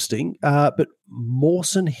was interesting, but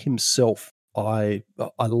Mawson himself, I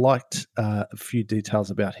liked a few details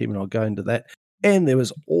about him, and I'll go into that. And there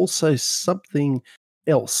was also something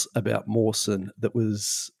else about Mawson that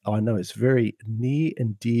was, I know, is very near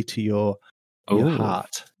and dear to your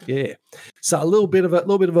heart. Yeah. So a little bit of a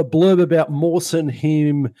blurb about Mawson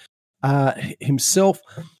himself.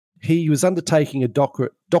 He was undertaking a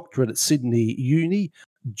doctorate at Sydney Uni,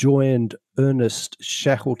 joined Ernest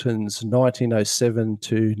Shackleton's 1907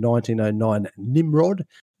 to 1909 Nimrod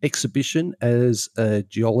exhibition as a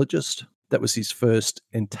geologist. That was his first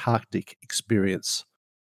Antarctic experience.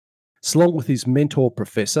 So along with his mentor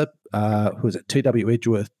professor, who was at TW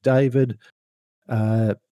Edgeworth David,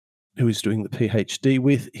 who he's doing the PhD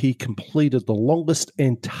with, he completed the longest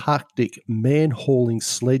Antarctic man-hauling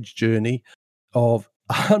sledge journey of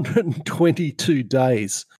 122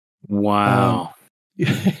 days. Wow.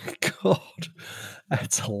 God,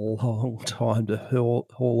 that's a long time to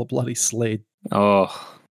haul a bloody sled.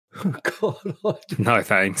 Oh. God. No,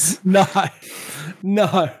 thanks. No.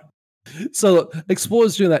 So look,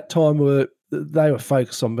 explorers during that time were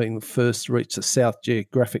focused on being the first to reach the South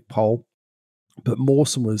Geographic Pole, but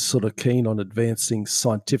Mawson was sort of keen on advancing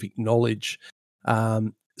scientific knowledge.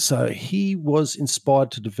 So he was inspired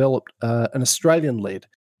to develop an Australian-led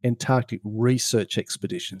Antarctic research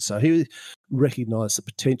expedition. So he recognised the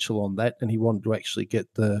potential on that, and he wanted to actually get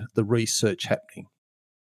the research happening.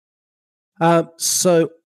 So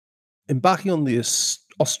embarking on the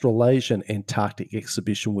Australasian Antarctic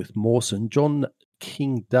exhibition with Mawson, John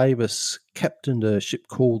King Davis captained a ship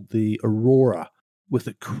called the Aurora with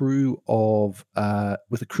a crew and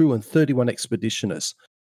 31 expeditioners.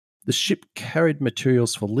 The ship carried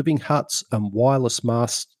materials for living huts and wireless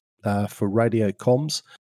masts for radio comms.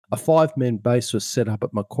 A 5-man base was set up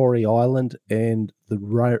at Macquarie Island, and the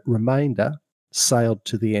remainder sailed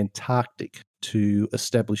to the Antarctic to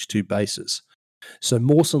establish 2 bases. So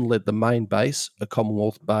Mawson led the main base, a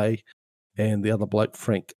Commonwealth Bay, and the other bloke,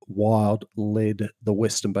 Frank Wild, led the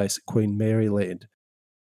western base at Queen Mary Land.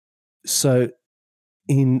 So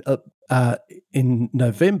in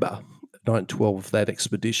November 1912 of that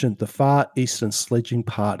expedition, the Far Eastern Sledging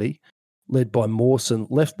Party, led by Mawson,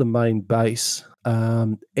 left the main base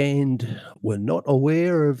and were not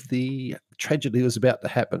aware of the tragedy that was about to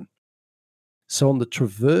happen. So on the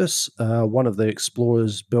Traverse, one of the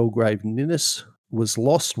explorers, Belgrave Ninnis, was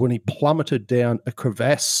lost when he plummeted down a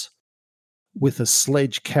crevasse with a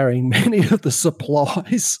sledge carrying many of the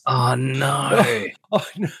supplies. Oh no! I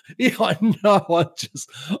know. Yeah, I know.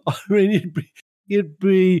 I mean, you'd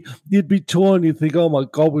be torn. You'd think, oh my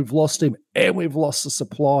God, we've lost him, and we've lost the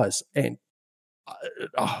supplies, and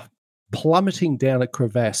plummeting down a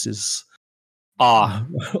crevasse is. Oh,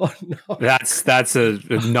 Oh, no. that's a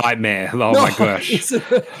nightmare. Oh No, my gosh!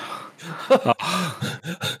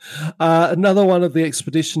 Another one of the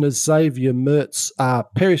expeditioners, Xavier Mertz,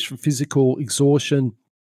 perished from physical exhaustion,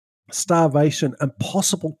 starvation, and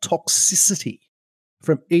possible toxicity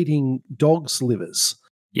from eating dogs' livers.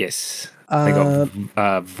 Yes, they got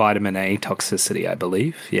vitamin A toxicity, I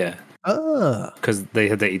believe. Yeah, because they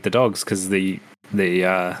had to eat the dogs because the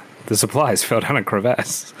supplies fell down a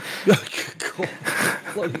crevasse.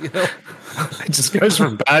 Bloody hell. It just goes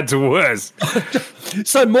from bad to worse.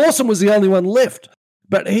 So Mawson was the only one left,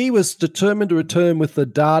 but he was determined to return with the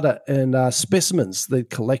data and specimens they'd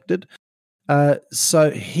collected.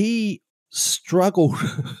 So he struggled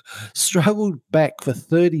back for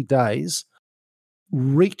 30 days,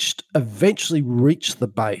 eventually reached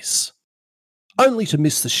the base, only to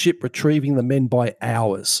miss the ship retrieving the men by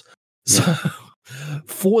hours. Yeah. So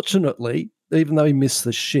fortunately, even though he missed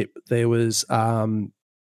the ship, there was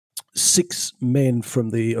 6 men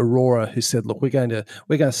from the Aurora who said, "Look, we're going to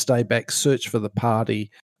stay back, search for the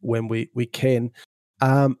party when we can."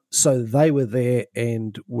 So they were there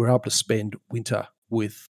and were able to spend winter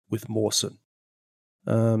with Mawson.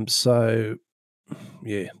 So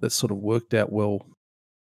yeah, that sort of worked out well.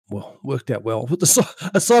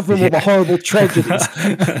 Aside from all the horrible tragedies,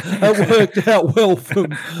 it worked out well for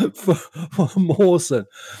Mawson.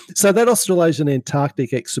 So that Australasian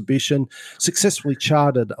Antarctic exhibition successfully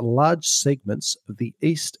charted large segments of the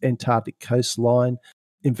East Antarctic coastline,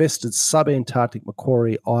 invested sub-Antarctic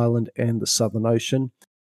Macquarie Island and the Southern Ocean,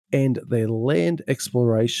 and their land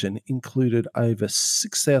exploration included over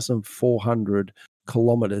 6,400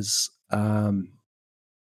 kilometres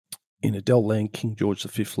in Adele Land, King George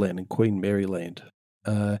V Land, and Queen Mary Land.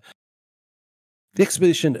 The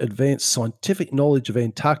expedition advanced scientific knowledge of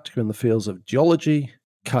Antarctica in the fields of geology,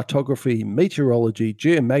 cartography, meteorology,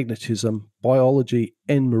 geomagnetism, biology,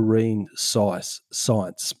 and marine science.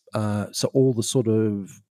 So all the sort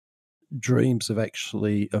of dreams of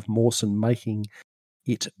Mawson making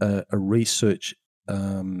it a research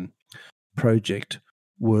project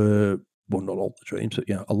were, well, not all the dreams, but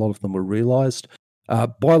a lot of them were realised.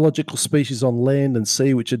 Biological species on land and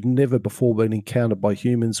sea which had never before been encountered by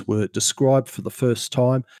humans were described for the first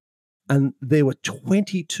time, and there were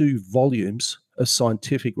 22 volumes of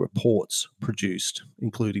scientific reports produced,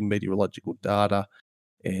 including meteorological data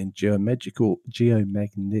and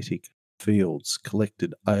geomagnetic fields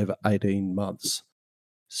collected over 18 months.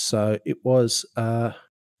 So it was a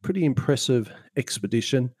pretty impressive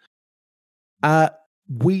expedition.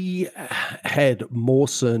 We had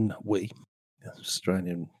Mawson,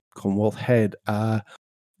 Australian Commonwealth had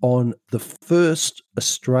on the first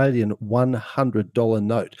Australian $100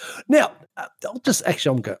 note. Now, I'm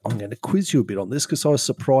going to quiz you a bit on this because I was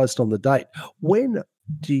surprised on the date. When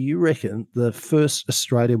do you reckon the first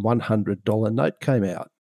Australian $100 note came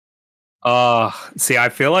out? See, I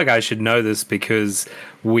feel like I should know this because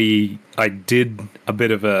I did a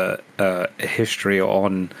bit of a history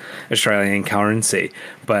on Australian currency,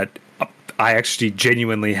 but I actually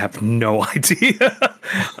genuinely have no idea.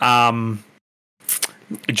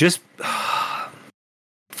 Just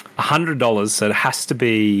 $100, so it has to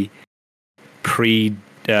be post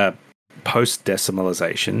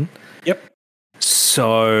decimalization. Yep.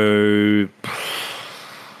 So,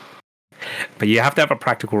 but you have to have a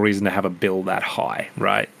practical reason to have a bill that high,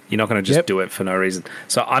 right? You're not going to just do it for no reason.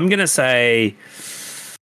 So I'm going to say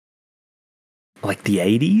like the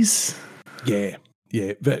 80s. Yeah.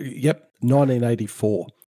 Yep. 1984.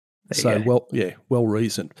 Well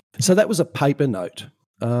reasoned. So that was a paper note,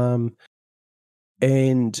 and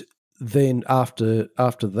then after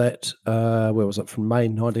that, where was it? From May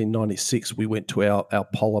 1996, we went to our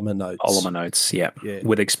polymer notes. Polymer notes, yeah,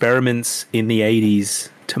 with experiments in the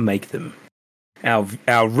 80s to make them.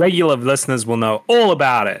 Our regular listeners will know all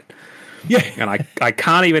about it. Yeah, and I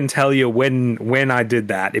can't even tell you when I did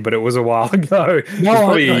that, but it was a while ago. No,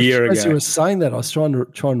 probably a year ago. As you were saying that, I was trying to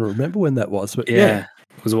remember when that was. But yeah,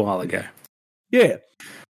 it was a while ago. Yeah.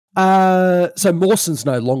 So Mawson's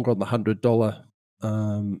no longer on the $100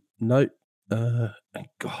 note. And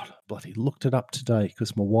God, I bloody looked it up today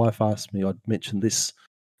because my wife asked me I'd mention this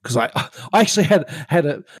because I actually had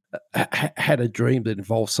a dream that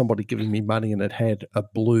involved somebody giving me money and it had a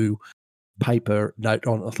blue paper note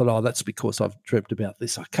on it. I thought, oh, that's because I've dreamt about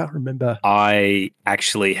this. I can't remember. I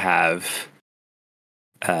actually have.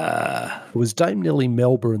 It was Dame Nellie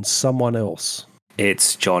Melba and someone else.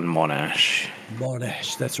 It's John Monash.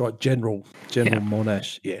 Monash, that's right, General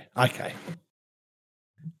Monash. Yeah, okay.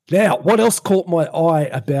 Now, what else caught my eye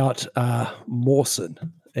about Mawson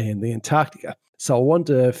and the Antarctica? So I want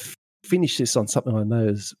to finish this on something I know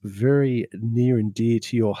is very near and dear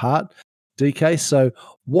to your heart, DK. So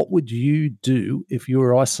what would you do if you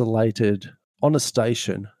were isolated on a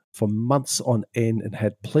station for months on end and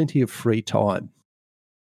had plenty of free time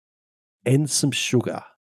and some sugar?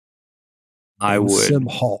 I would. Some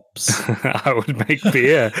hops. I would make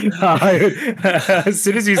beer. As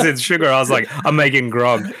soon as you said sugar, I was like, I'm making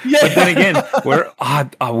grog. Yeah. But then again,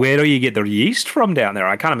 where do you get the yeast from down there?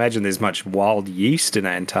 I can't imagine there's much wild yeast in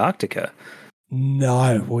Antarctica.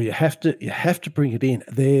 No, well, you have to bring it in.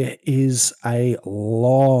 There is a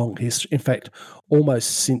long history. In fact,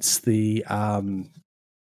 almost since the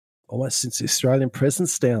Australian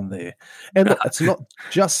presence down there. And look, it's not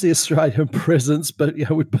just the Australian presence, but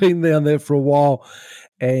we've been down there for a while,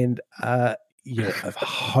 and of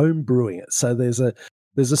home brewing it. So there's a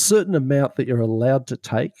certain amount that you're allowed to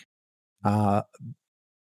take.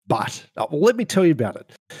 But let me tell you about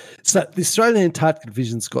it. So the Australian Antarctic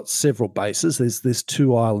Division's got several bases. There's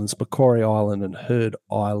two islands, Macquarie Island and Heard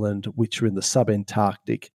Island, which are in the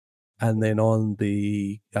subantarctic, and then on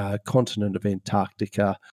the continent of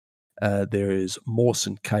Antarctica, there is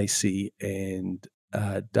Mawson, Casey, and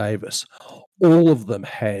Davis. All of them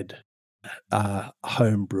had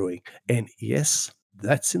home brewing. And yes,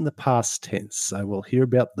 that's in the past tense. So we'll hear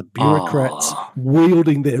about the bureaucrats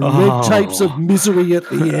wielding their red tapes of misery at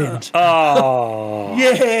the end. Oh.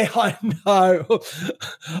 Yeah, I know.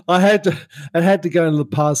 I had to go into the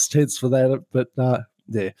past tense for that, but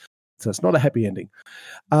yeah. So it's not a happy ending.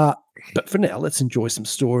 But for now, let's enjoy some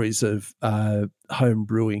stories of home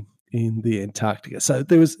brewing in the Antarctica. So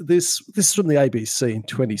there was this is from the ABC in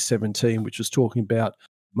 2017, which was talking about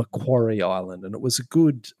Macquarie Island, and it was a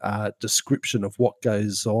good description of what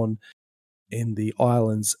goes on in the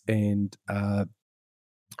islands and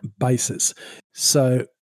bases. So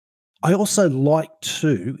I also like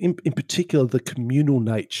to, in particular, the communal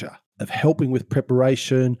nature of helping with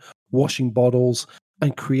preparation, washing bottles,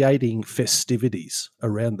 and creating festivities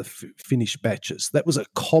around the finished batches. That was a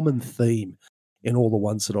common theme in all the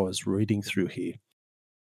ones that I was reading through here.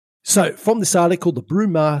 So from this article, the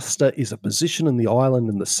brewmaster is a position in the island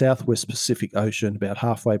in the southwest Pacific Ocean, about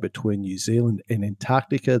halfway between New Zealand and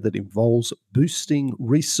Antarctica, that involves boosting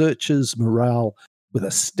researchers' morale with a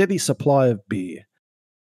steady supply of beer.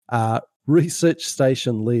 Research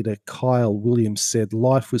station leader Kyle Williams said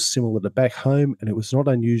life was similar to back home, and it was not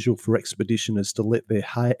unusual for expeditioners to let their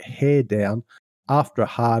hair down after a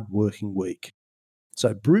hard working week.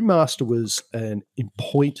 So brewmaster was an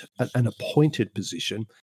appointed position,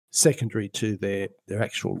 secondary to their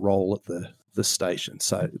actual role at the station.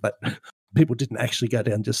 So that people didn't actually go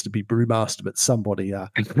down just to be brewmaster, but somebody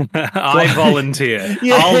I volunteer.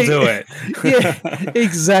 Yeah, I'll do it. Yeah,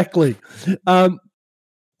 exactly.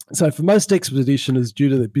 So for most expeditioners, due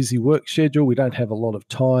to their busy work schedule, we don't have a lot of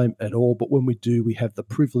time at all. But when we do, we have the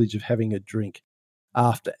privilege of having a drink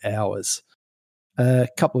after hours. A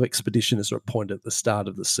couple of expeditioners are appointed at the start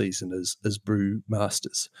of the season as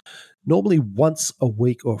brewmasters. Normally once a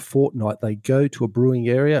week or a fortnight, they go to a brewing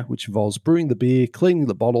area, which involves brewing the beer, cleaning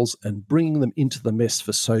the bottles, and bringing them into the mess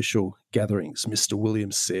for social gatherings, Mr.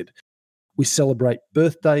 Williams said. We celebrate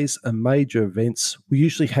birthdays and major events. We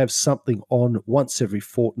usually have something on once every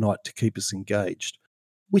fortnight to keep us engaged,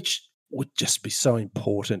 which would just be so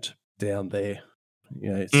important down there.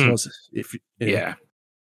 It's not as if Yeah.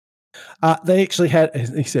 They actually had,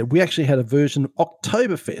 he said, we actually had a version of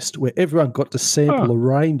Oktoberfest where everyone got to sample a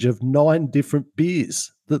range of 9 different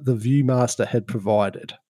beers that the Viewmaster had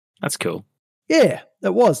provided. That's cool. Yeah,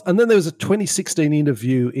 it was. And then there was a 2016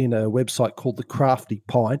 interview in a website called The Crafty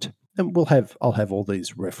Pint, and I'll have all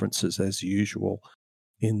these references as usual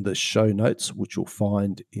in the show notes, which you'll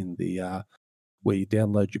find in the where you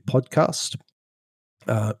download your podcast.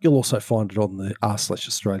 You'll also find it on the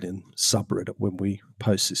r/Australian subreddit when we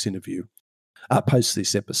post this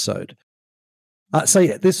episode.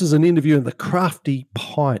 This was an interview in the Crafty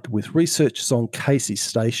Pint with researchers on Casey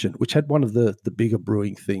Station, which had one of the bigger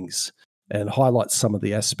brewing things and highlights some of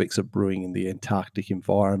the aspects of brewing in the Antarctic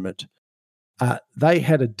environment. They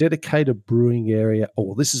had a dedicated brewing area.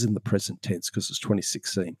 Oh, this is in the present tense because it's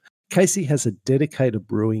 2016. Casey has a dedicated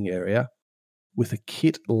brewing area with a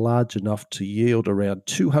kit large enough to yield around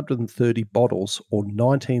 230 bottles or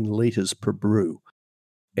 19 litres per brew.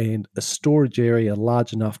 and a storage area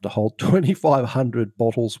large enough to hold 2,500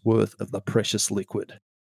 bottles worth of the precious liquid.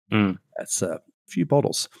 That's a few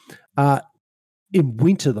bottles. In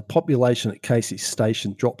winter, the population at Casey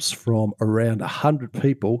Station drops from around 100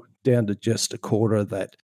 people down to just a quarter of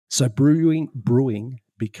that. So brewing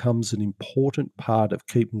becomes an important part of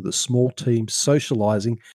keeping the small team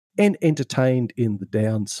socialising and entertained in the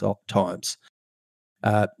down times.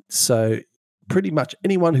 So pretty much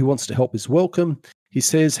anyone who wants to help is welcome. He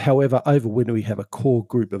says, however, over winter we have a core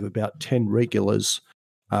group of about 10 regulars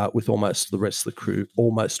with almost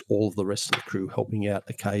all of the rest of the crew helping out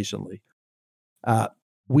occasionally.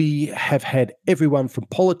 We have had everyone from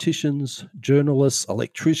politicians, journalists,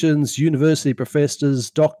 electricians, university professors,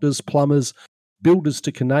 doctors, plumbers, builders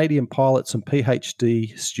to Canadian pilots and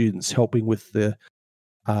PhD students helping with the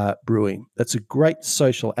brewing. That's a great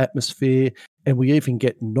social atmosphere, and we even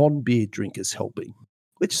get non-beer drinkers helping,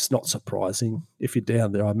 which is not surprising. If you're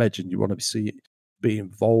down there, I imagine you want to be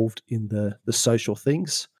involved in the social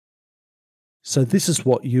things. So this is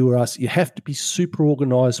what you were asked. You have to be super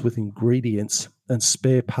organised with ingredients and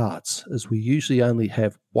spare parts, as we usually only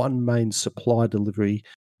have one main supply delivery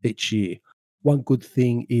each year. One good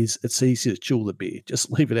thing is it's easy to chill the beer.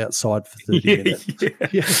 Just leave it outside for 30 minutes.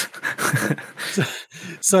 Yeah.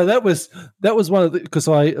 So that was one of the, because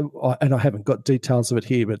I haven't got details of it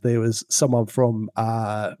here, but there was someone from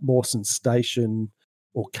Mawson Station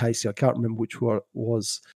or Casey, I can't remember which one it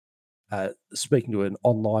was, speaking to an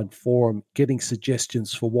online forum, getting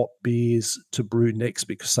suggestions for what beers to brew next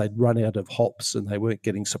because they'd run out of hops and they weren't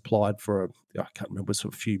getting supplied for, I can't remember, it was for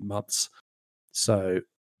a few months. So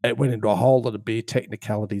it went into a whole lot of beer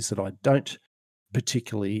technicalities that I don't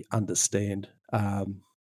particularly understand.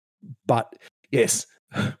 But yes,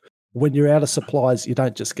 when you're out of supplies, you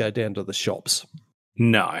don't just go down to the shops.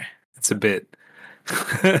 No, it's a bit...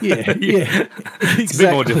 yeah, it's a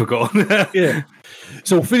bit more difficult. Yeah.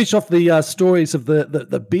 So we'll finish off the stories of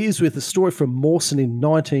the beers with a story from Mawson in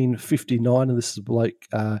 1959, and this is like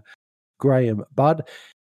Graham Budd.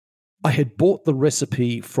 I had bought the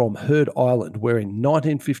recipe from Heard Island, where in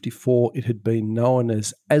 1954 it had been known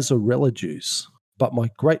as Azarella juice, but my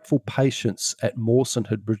grateful patience at Mawson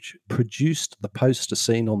had produced the poster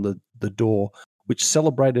seen on the door, which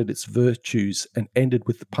celebrated its virtues and ended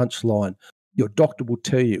with the punchline, "Your doctor will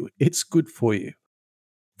tell you it's good for you."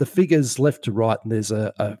 The figures left to right, and there's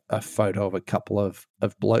a photo of a couple of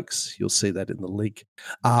blokes. You'll see that in the link.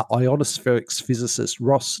 Ionospherics physicist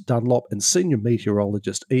Ross Dunlop and senior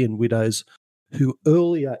meteorologist Ian Widdows, who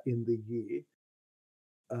earlier in the year,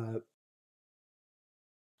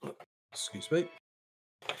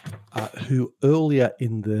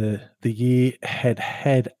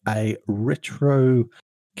 had a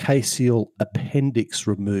retrocacial appendix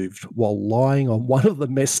removed while lying on one of the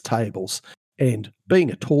mess tables. And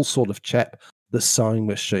being a tall sort of chap, the sewing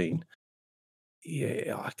machine.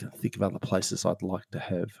 Yeah, I can think of other places I'd like to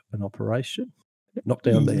have an operation. Not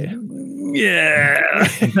down there. Yeah.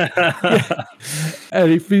 Yeah.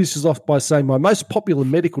 And he finishes off by saying, my most popular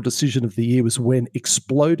medical decision of the year was when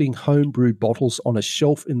exploding homebrew bottles on a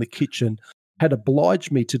shelf in the kitchen had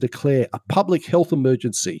obliged me to declare a public health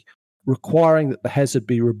emergency, requiring that the hazard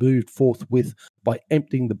be removed forthwith by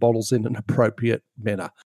emptying the bottles in an appropriate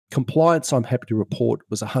manner. Compliance, I'm happy to report,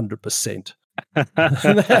 was 100%.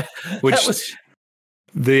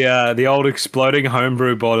 The old exploding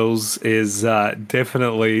homebrew bottles is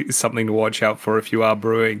definitely something to watch out for if you are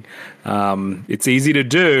brewing. It's easy to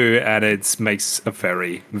do, and it makes a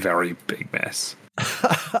very, very big mess.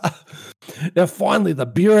 Now, finally, the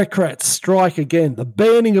bureaucrats strike again, the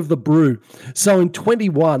banning of the brew. So in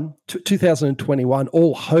 2021,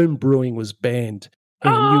 all home brewing was banned.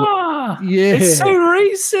 It's so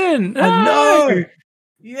recent. I know.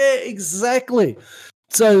 Yeah, exactly.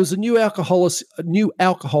 So there was a new alcohol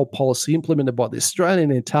policy implemented by the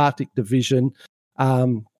Australian Antarctic Division.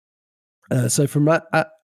 So from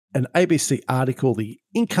an ABC article, the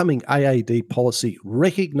incoming AAD policy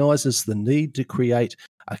recognises the need to create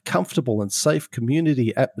a comfortable and safe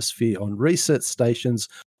community atmosphere on research stations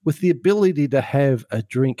with the ability to have a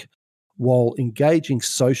drink while engaging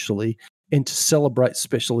socially and to celebrate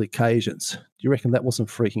special occasions. Do you reckon that wasn't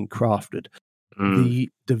freaking crafted? The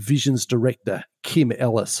division's director, Kim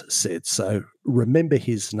Ellis, said so. Remember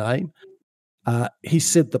his name. He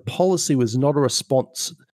said the policy was not a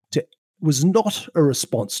response to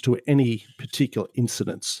any particular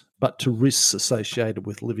incidents, but to risks associated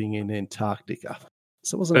with living in Antarctica.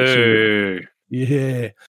 So it wasn't actually.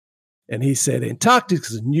 Yeah. And he said, Antarctica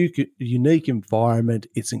is a unique environment.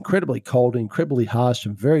 It's incredibly cold, incredibly harsh,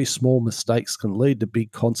 and very small mistakes can lead to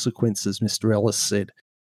big consequences, Mr. Ellis said.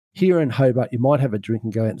 Here in Hobart, you might have a drink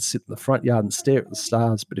and go out and sit in the front yard and stare at the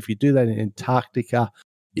stars. But if you do that in Antarctica,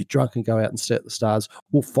 you're drunk and go out and stare at the stars.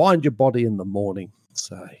 We'll find your body in the morning.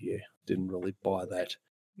 So, yeah, didn't really buy that.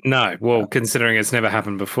 No, well, considering it's never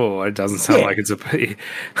happened before, it doesn't sound like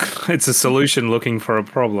it's a solution looking for a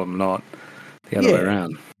problem, not the other way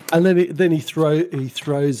around. And then he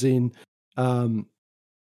throws in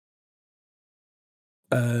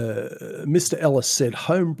Mr. Ellis said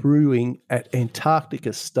home brewing at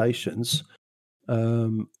Antarctica stations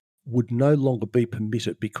would no longer be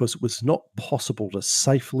permitted because it was not possible to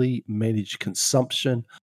safely manage consumption,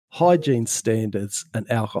 hygiene standards, and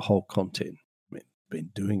alcohol content. I mean, been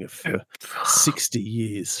doing it for 60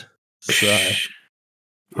 years. So,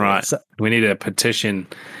 right. So, we need a petition.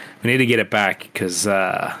 We need to get it back because,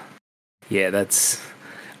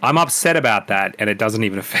 I'm upset about that, and it doesn't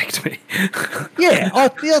even affect me. I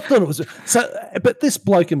thought it was so. But this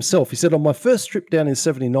bloke himself, he said, on my first trip down in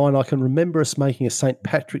 '79, I can remember us making a St.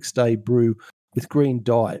 Patrick's Day brew with green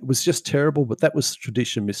dye. It was just terrible, but that was the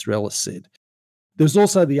tradition, Mr. Ellis said. There's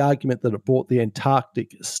also the argument that it brought the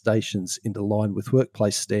Antarctic stations into line with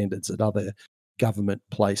workplace standards at other government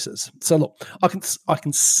places. So look, I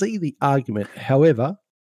can see the argument. However,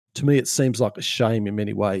 to me, it seems like a shame in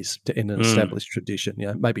many ways to end an established tradition. You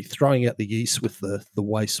know, maybe throwing out the yeast with the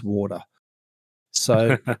wastewater.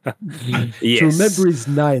 So to remember his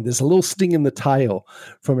name, there's a little sting in the tail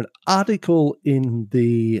from an article in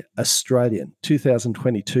the Australian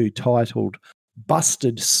 2022 titled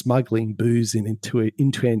 "Busted Smuggling Booze into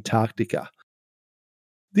Antarctica."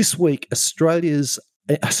 This week, Antarctica's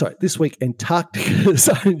own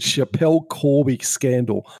Chappelle Corby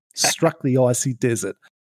scandal struck the icy desert,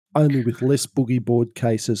 only with less boogie board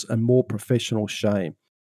cases and more professional shame.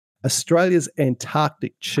 Australia's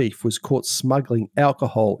Antarctic chief was caught smuggling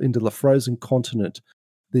alcohol into the frozen continent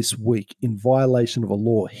this week in violation of a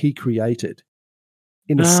law he created.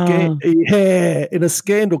 In a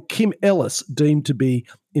scandal Kim Ellis deemed to be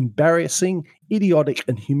embarrassing, idiotic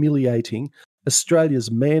and humiliating,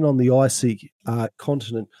 Australia's man on the icy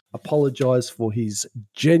continent apologised for his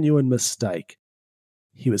genuine mistake.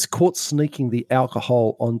 He was caught sneaking the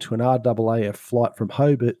alcohol onto an RAAF flight from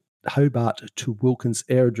Hobart to Wilkins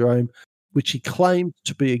Aerodrome, which he claimed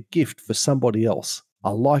to be a gift for somebody else.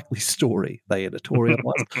 A likely story, they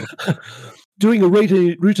editorialised. Doing a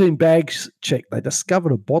routine bags check, they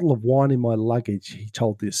discovered a bottle of wine in my luggage, he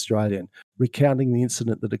told The Australian, recounting the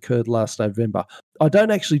incident that occurred last November. I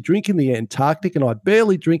don't actually drink in the Antarctic and I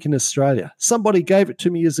barely drink in Australia. Somebody gave it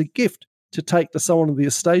to me as a gift to take to someone in the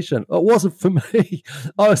station. It wasn't for me.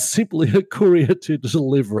 I was simply a courier to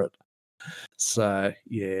deliver it. So,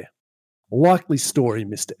 yeah. Likely story,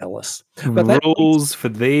 Mr. Ellis. But rules for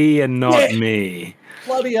thee and not me.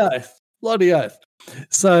 Bloody oath.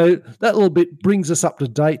 So that little bit brings us up to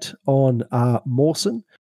date on Mawson,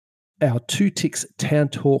 our Two Ticks Town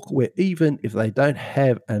Talk, where even if they don't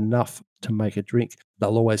have enough to make a drink,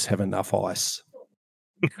 they'll always have enough ice.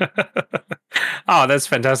 Oh, that's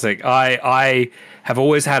fantastic. I have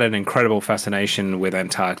always had an incredible fascination with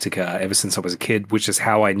Antarctica ever since I was a kid, which is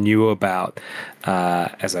how I knew about,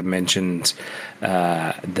 as I mentioned,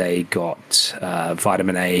 they got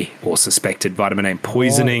vitamin A or suspected vitamin A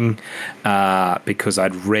poisoning because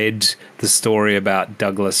I'd read the story about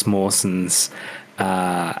Douglas Mawson's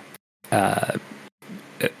adventure.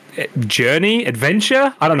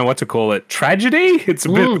 I don't know what to call it. Tragedy. It's a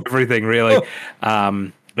bit of everything, really.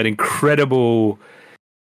 An incredible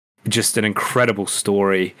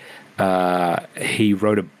story. He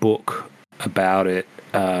wrote a book about it.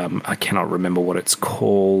 I cannot remember what it's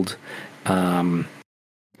called,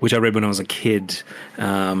 which I read when I was a kid.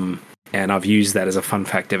 And I've used that as a fun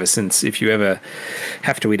fact ever since. If you ever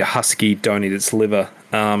have to eat a husky, don't eat its liver.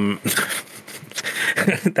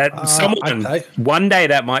 One day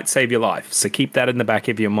that might save your life. So keep that in the back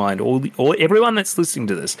of your mind. All everyone that's listening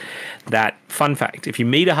to this, that fun fact: if you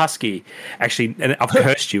meet a husky, actually, and I've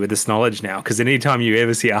cursed you with this knowledge now, because anytime you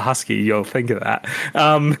ever see a husky, you'll think of that.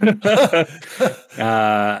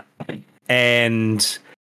 And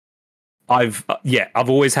I've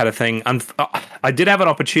always had a thing. I did have an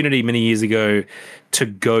opportunity many years ago to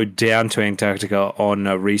go down to Antarctica on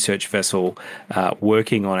a research vessel,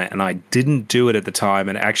 working on it, and I didn't do it at the time.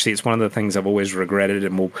 And actually, it's one of the things I've always regretted,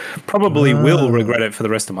 and will regret it for the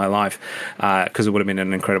rest of my life, because it would have been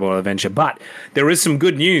an incredible adventure. But there is some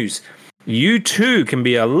good news. You too can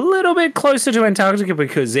be a little bit closer to Antarctica,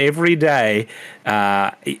 because every day,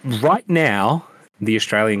 right now, the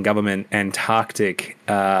Australian government Antarctic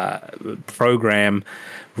program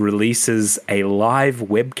releases a live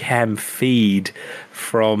webcam feed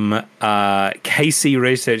from Casey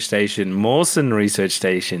Research Station, Mawson Research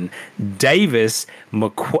Station, Davis,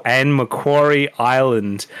 and Macquarie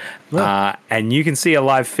Island. And you can see a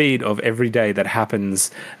live feed of every day that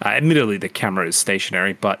happens. Admittedly, the camera is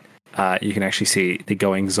stationary, but you can actually see the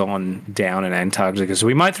goings-on down in Antarctica. So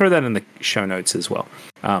we might throw that in the show notes as well.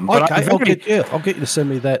 But I'll get you to send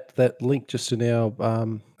me that link just in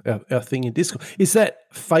our thing in Discord. Is that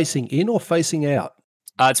facing in or facing out?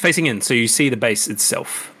 It's facing in, so you see the base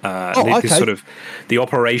itself. Okay. Sort of the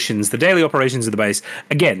operations, the daily operations of the base.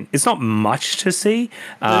 Again, it's not much to see,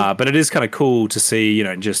 but it is kind of cool to see. You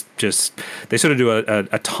know, just they sort of do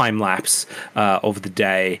a time lapse of the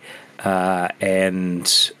day,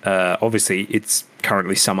 and obviously it's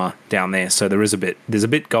currently summer down there, so there's a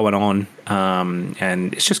bit going on,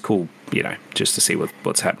 and it's just cool, you know, just to see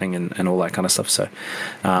what's happening and all that kind of stuff. So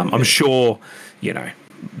I'm sure, you know,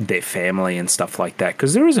 their family and stuff like that,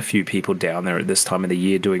 because there is a few people down there at this time of the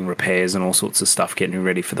year doing repairs and all sorts of stuff, getting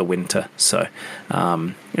ready for the winter. So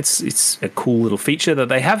it's a cool little feature that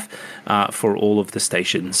they have for all of the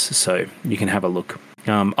stations, so you can have a look.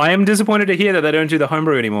 I am disappointed to hear that they don't do the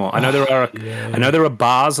homebrew anymore. I know there are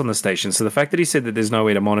bars on the station, so the fact that he said that there's no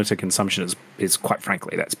way to monitor consumption is quite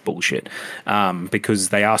frankly, that's bullshit. Because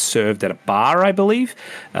they are served at a bar, I believe,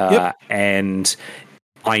 and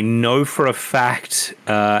I know for a fact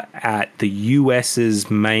at the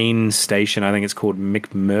US's main station, I think it's called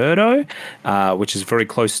McMurdo, which is very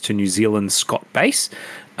close to New Zealand's Scott base.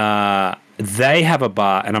 They have a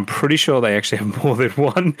bar, and I'm pretty sure they actually have more than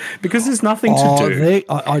one because there's nothing to do.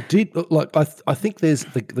 I think there's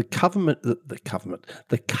the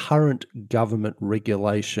current government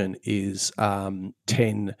regulation is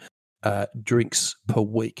 10 drinks per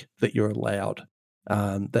week that you're allowed.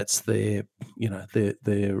 That's their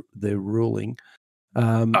ruling.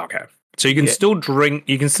 Okay. So you can still drink,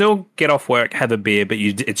 you can still get off work, have a beer, but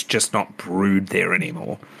it's just not brewed there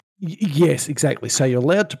anymore. Yes, exactly. So you're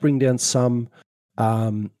allowed to bring down some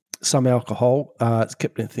alcohol. It's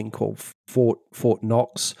kept in a thing called Fort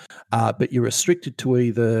Knox, but you're restricted to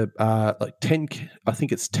either like 10. I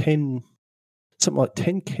think it's 10, something like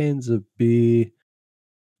 10 cans of beer,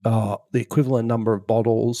 the equivalent number of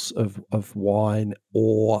bottles of wine,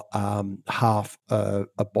 or half a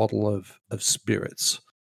bottle of spirits.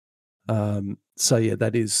 So yeah,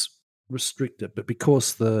 that is restricted. But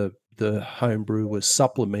because the homebrew was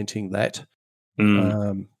supplementing that,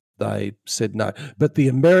 they said no. But the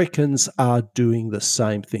Americans are doing the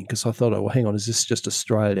same thing, because I thought, oh, well, hang on, is this just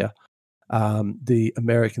Australia? The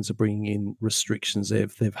Americans are bringing in restrictions.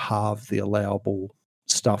 They've halved the allowable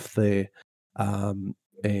stuff there, and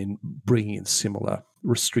bringing in similar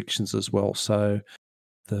restrictions as well. So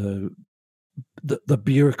the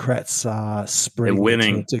bureaucrats are spreading. They're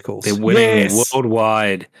winning. Tentacles. They're winning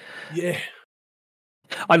worldwide. Yeah.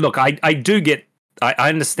 I do get. I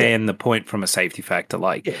understand the point from a safety factor.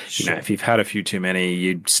 Like, you know, if you've had a few too many,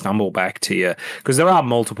 you'd stumble back to your, because there are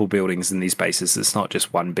multiple buildings in these bases. It's not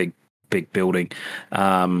just one big building.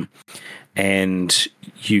 And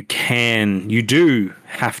you do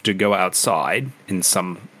have to go outside at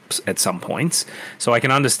some points. So I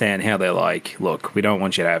can understand how they're like, look, we don't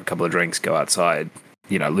want you to have a couple of drinks, go outside,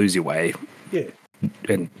 you know, lose your way. Yeah.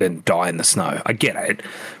 And die in the snow. I get it.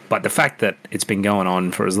 But the fact that it's been going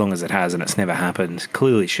on for as long as it has and it's never happened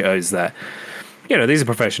clearly shows that, you know, these are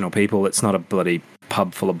professional people. It's not a bloody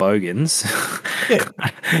pub full of bogans. Yeah.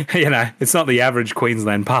 You know, it's not the average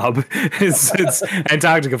Queensland pub. It's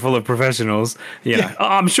Antarctica full of professionals. You know,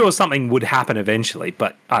 I'm sure something would happen eventually,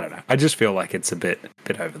 but I don't know. I just feel like it's a bit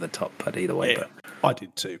over the top, but either way. Yeah, I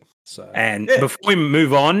did too. So, and before we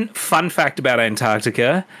move on, fun fact about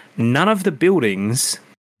Antarctica, none of the buildings'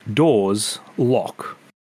 doors lock.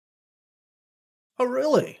 Oh,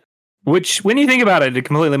 really? Which, when you think about it, it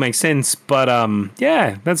completely makes sense. But,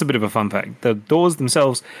 yeah, that's a bit of a fun fact. The doors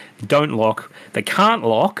themselves don't lock. They can't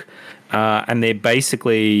lock. And they're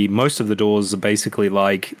basically, most of the doors are basically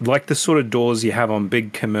like the sort of doors you have on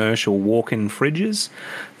big commercial walk-in fridges.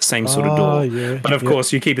 Same sort of door. Yeah, but of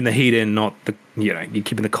course, you're keeping the heat in, not the, you know, you're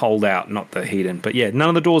keeping the cold out, not the heat in. But yeah, none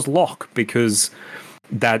of the doors lock because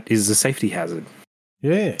that is a safety hazard.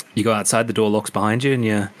 Yeah. You go outside, the door locks behind you, and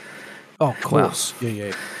you. Oh, of course. Wow.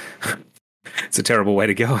 Yeah. It's a terrible way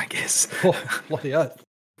to go, I guess. Oh, bloody oath.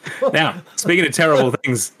 Now, speaking of terrible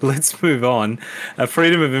things, let's move on. A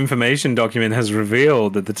Freedom of Information document has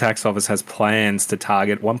revealed that the tax office has plans to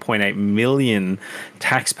target 1.8 million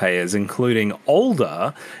taxpayers, including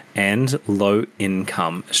older and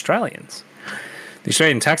low-income Australians. The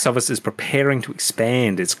Australian Tax Office is preparing to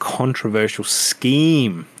expand its controversial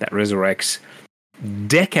scheme that resurrects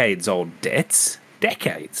decades-old debts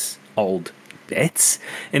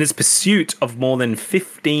in its pursuit of more than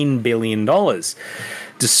 $15 billion.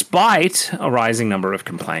 Despite a rising number of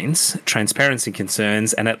complaints, transparency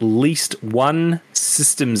concerns, and at least one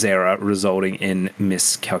systems error resulting in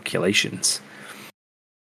miscalculations.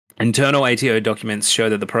 Internal ATO documents show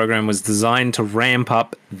that the program was designed to ramp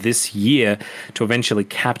up this year to eventually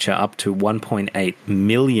capture up to 1.8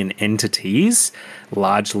 million entities,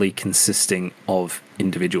 largely consisting of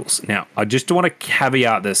individuals. Now, I just want to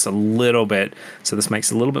caveat this a little bit so this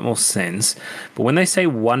makes a little bit more sense. But when they say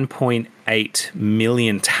 1.8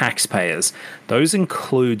 million taxpayers, those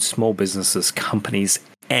include small businesses, companies,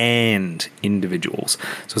 and individuals.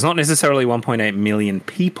 So it's not necessarily 1.8 million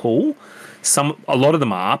people. A lot of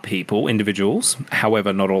them are people, individuals.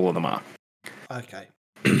 However, not all of them are. Okay.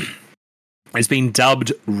 It's been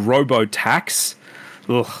dubbed robotax.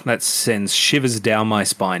 Ugh, that sends shivers down my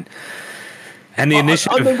spine. And the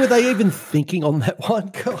initiative... I mean, were they even thinking on that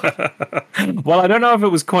one? God. Well, I don't know if it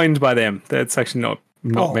was coined by them. That's actually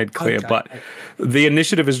not made clear. Okay. But the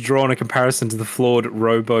initiative has drawn a comparison to the flawed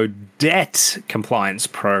robo-debt compliance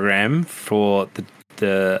program for the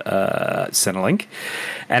Centrelink,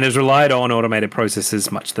 and has relied on automated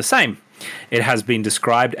processes much the same. It has been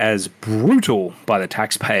described as brutal by the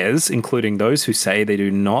taxpayers, including those who say they do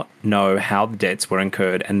not know how the debts were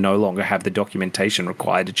incurred and no longer have the documentation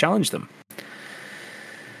required to challenge them.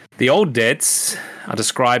 The old debts are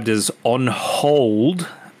described as on hold,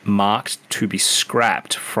 marked to be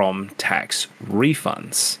scrapped from tax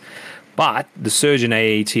refunds. But the surge in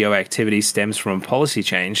ATO activity stems from a policy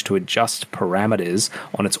change to adjust parameters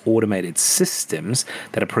on its automated systems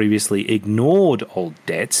that have previously ignored old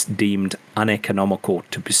debts deemed uneconomical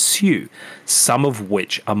to pursue, some of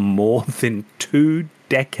which are more than 2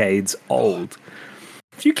 decades old.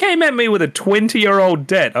 If you came at me with a 20-year-old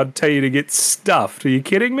debt, I'd tell you to get stuffed. Are you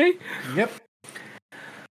kidding me? Yep.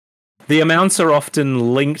 The amounts are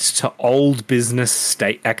often linked to old business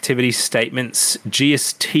activity statements,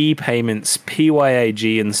 GST payments,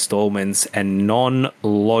 PYAG installments, and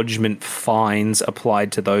non-lodgement fines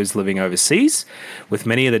applied to those living overseas, with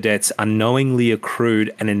many of the debts unknowingly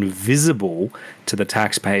accrued and invisible to the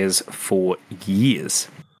taxpayers for years.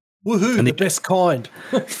 Woohoo, the best kind.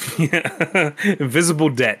 Invisible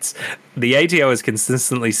debts. The ATO has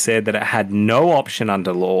consistently said that it had no option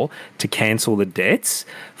under law to cancel the debts,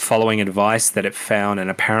 following advice that it found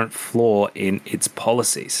an apparent flaw in its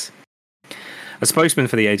policies. A spokesman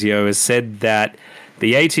for the ATO has said that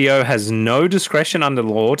the ATO has no discretion under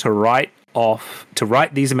law to write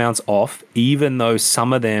these amounts off, even though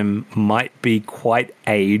some of them might be quite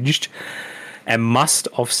aged, and must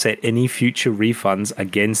offset any future refunds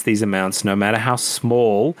against these amounts, no matter how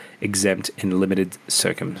small, exempt in limited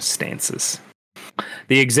circumstances.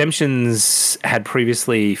 The exemptions had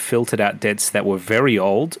previously filtered out debts that were very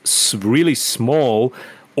old, really small,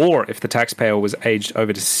 or if the taxpayer was aged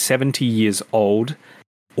over to 70 years old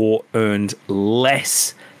or earned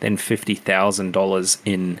less than $50,000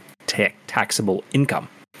 in taxable income.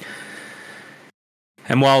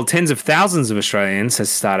 And while tens of thousands of Australians have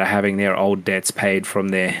started having their old debts paid from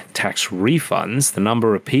their tax refunds, the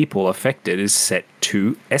number of people affected is set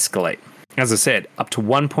to escalate. As I said, up to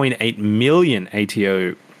 1.8 million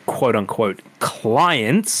ATO quote-unquote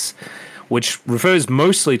clients, which refers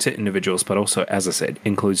mostly to individuals, but also, as I said,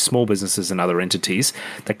 includes small businesses and other entities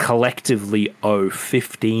that collectively owe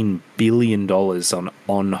 $15 billion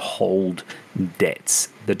on hold debts,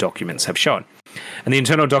 the documents have shown. And the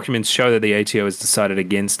internal documents show that the ATO has decided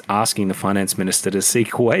against asking the finance minister to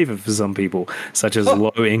seek a waiver for some people, such as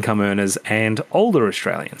low-income earners and older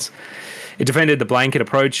Australians. It defended the blanket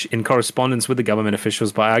approach in correspondence with the government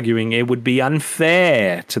officials by arguing it would be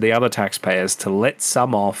unfair to the other taxpayers to let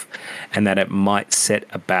some off and that it might set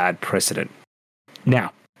a bad precedent.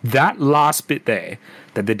 Now, that last bit there,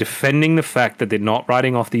 that they're defending the fact that they're not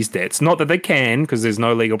writing off these debts, not that they can, because there's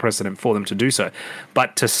no legal precedent for them to do so,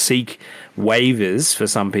 but to seek waivers for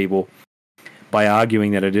some people by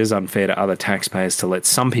arguing that it is unfair to other taxpayers to let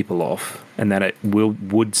some people off and that it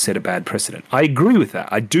would set a bad precedent. I agree with that.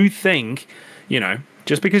 I do think,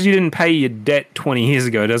 just because you didn't pay your debt 20 years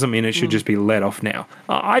ago doesn't mean it should just be let off now.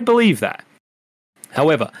 I believe that.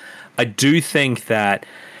 However, I do think that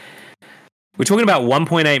we're talking about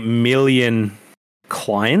 1.8 million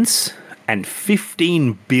clients and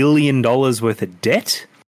 $15 billion worth of debt.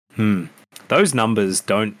 Those numbers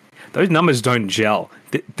don't... those numbers don't gel.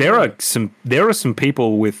 There are some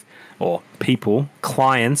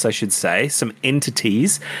clients, I should say, some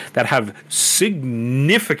entities that have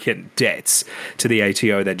significant debts to the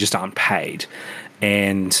ATO that just aren't paid.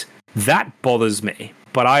 And that bothers me.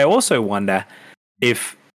 But I also wonder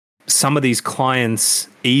if some of these clients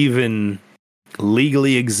even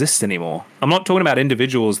legally exist anymore. I'm not talking about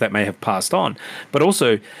individuals that may have passed on, but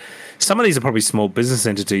also some of these are probably small business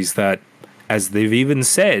entities that, as they've even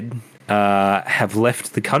said, have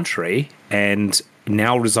left the country and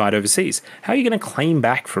now reside overseas. How are you going to claim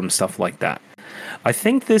back from stuff like that? I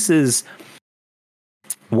think this is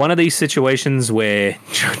one of these situations where,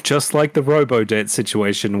 just like the robo-debt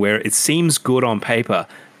situation, where it seems good on paper,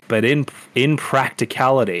 but in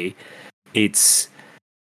practicality, it's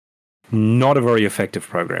not a very effective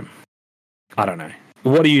program. I don't know.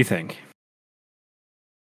 What do you think?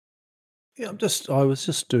 Yeah, I was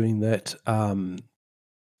just doing that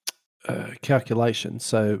calculation.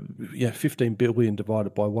 So, 15 billion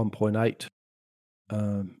divided by 1.8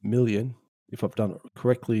 million, if I've done it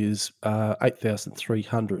correctly, is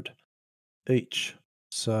 8,300 each.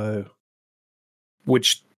 So,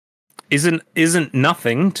 which isn't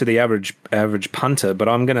nothing to the average punter, but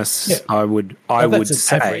I'm gonna I would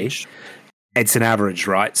say average. It's an average,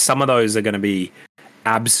 right? Some of those are going to be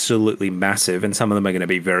absolutely massive, and some of them are going to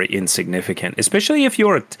be very insignificant. Especially if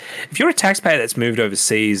you're a taxpayer that's moved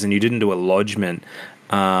overseas and you didn't do a lodgement.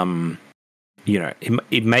 It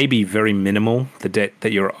may be very minimal, the debt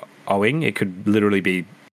that you're owing. It could literally be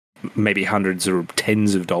maybe hundreds or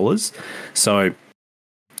tens of dollars. So,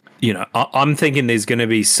 I'm thinking there's going to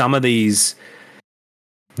be some of these.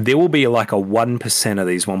 There will be like a 1% of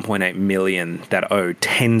these 1.8 million that owe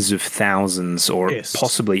tens of thousands or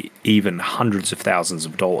possibly even hundreds of thousands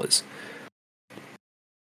of dollars.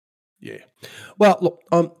 Yeah. Well, look,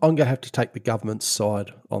 I'm going to have to take the government's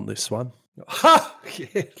side on this one. Ha!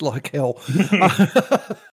 Yeah, like hell.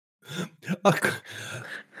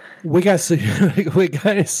 We're going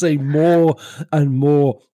to see more and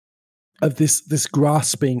more of this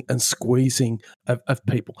grasping and squeezing of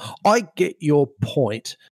people. I get your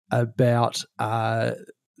point about that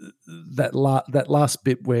last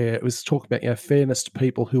bit where it was talking about fairness to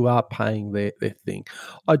people who are paying their thing.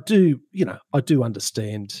 I do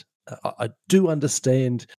understand. I do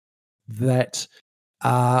understand that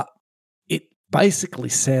it basically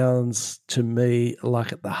sounds to me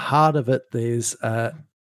like at the heart of it, there's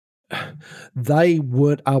they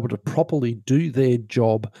weren't able to properly do their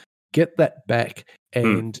job, get that back,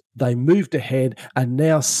 and they moved ahead, and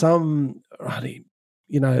now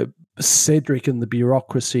Cedric and the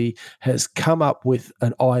bureaucracy has come up with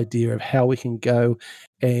an idea of how we can go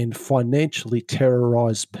and financially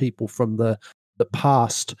terrorize people from the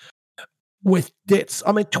past with debts.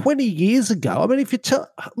 I mean, 20 years ago, if you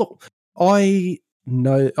look, I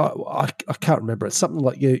know, I can't remember. It's something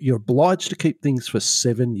like you're obliged to keep things for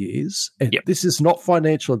 7 years. And This is not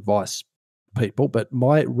financial advice, people, but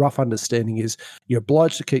my rough understanding is you're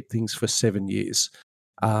obliged to keep things for 7 years.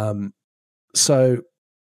 So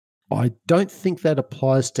I don't think that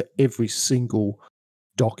applies to every single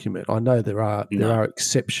document. I know there are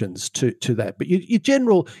exceptions to that, but your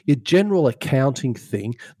general accounting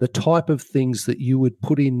thing, the type of things that you would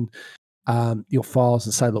put in your files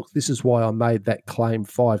and say, look, this is why I made that claim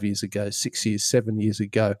 5 years ago, 6 years, 7 years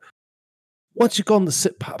ago. Once you've gone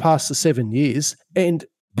past the 7 years, and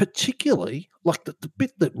particularly like the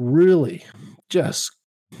bit that really just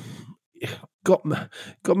got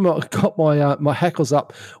my hackles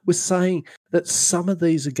up was saying that some of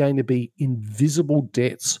these are going to be invisible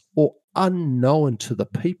debts or unknown to the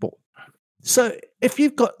people. So if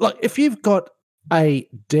you've got a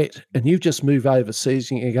debt and you've just moved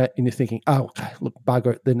overseas and you're thinking, oh, okay, look,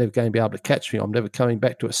 bugger it, they're never going to be able to catch me. I'm never coming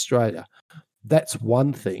back to Australia. That's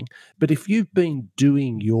one thing. But if you've been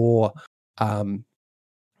doing your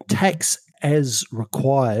tax as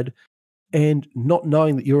required and not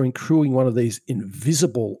knowing that you're accruing one of these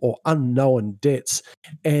invisible or unknown debts,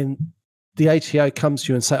 and the ATO comes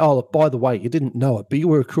to you and say, oh, look, by the way, you didn't know it, but you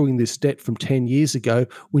were accruing this debt from 10 years ago.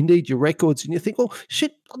 We need your records. And you think, oh,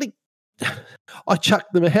 shit, I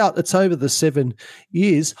chucked them out. It's over the 7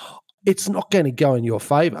 years. It's not going to go in your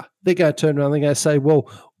favour. They're going to turn around and they're going to say, well,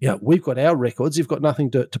 we've got our records. You've got nothing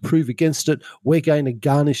to prove against it. We're going to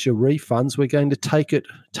garnish your refunds. We're going to take it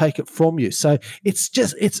from you. So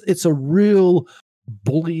it's a real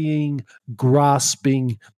bullying,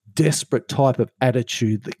 grasping, desperate type of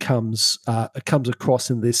attitude that comes across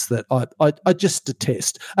in this that I just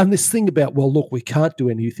detest. And this thing about, well, look, we can't do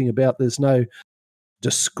anything about, there's no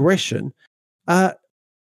discretion.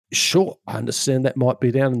 Sure, I understand that might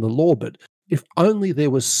be down in the law, but if only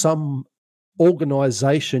there was some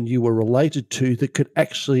organization you were related to that could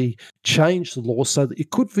actually change the law so that you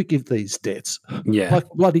could forgive these debts. Yeah. Like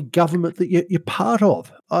bloody government that you're part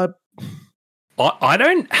of. I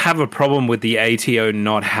don't have a problem with the ATO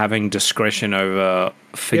not having discretion over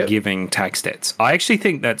forgiving tax debts. I actually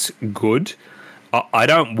think that's good. I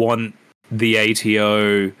don't want the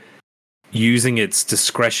ATO using its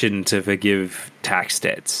discretion to forgive tax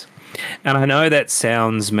debts. And I know that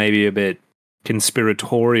sounds maybe a bit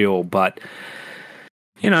conspiratorial, but,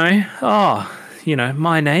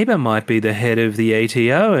 my neighbor might be the head of the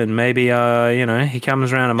ATO, and maybe, he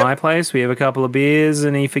comes around to my place, we have a couple of beers,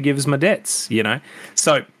 and he forgives my debts,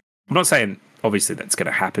 So I'm not saying, obviously, that's going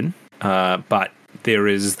to happen, but there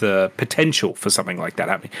is the potential for something like that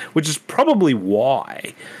happening, which is probably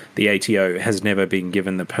why the ATO has never been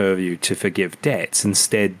given the purview to forgive debts.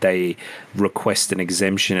 Instead, they request an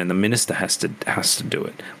exemption, and the minister has to do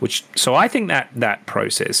it. So I think that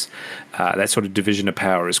process, that sort of division of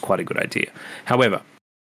power, is quite a good idea. However,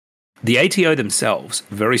 the ATO themselves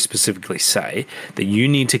very specifically say that you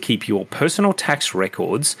need to keep your personal tax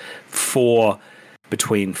records for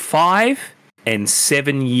between 5 and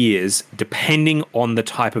 7 years, depending on the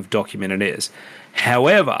type of document it is.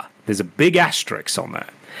 However, there's a big asterisk on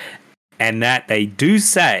that, and that they do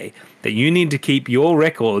say that you need to keep your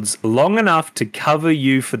records long enough to cover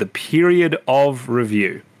you for the period of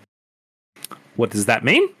review. What does that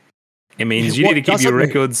mean? It means you need to keep your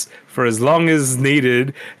records for as long as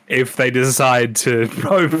needed if they decide to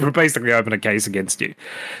basically open a case against you.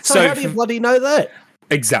 So how do you bloody know that?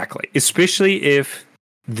 Exactly. Especially if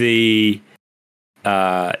if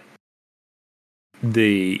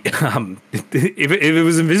it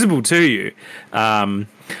was invisible to you,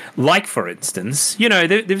 like for instance,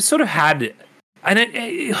 they've sort of had,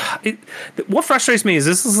 and what frustrates me is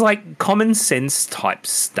this is like common sense type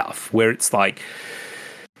stuff where it's like,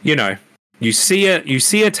 you see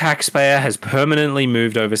a taxpayer has permanently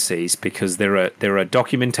moved overseas because there are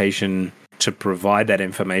documentation to provide that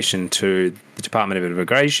information to the Department of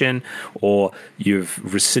Immigration, or you've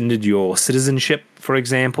rescinded your citizenship, for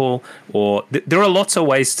example, or there are lots of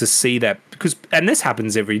ways to see that, and this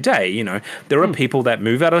happens every day, there are people that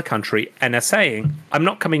move out of the country and are saying, I'm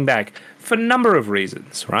not coming back for a number of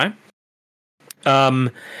reasons, right?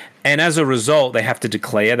 And as a result, they have to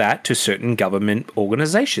declare that to certain government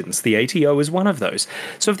organizations. The ATO is one of those.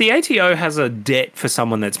 So if the ATO has a debt for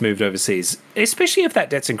someone that's moved overseas, especially if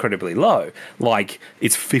that debt's incredibly low, like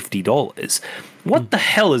it's $50, what the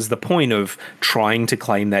hell is the point of trying to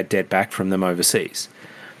claim that debt back from them overseas?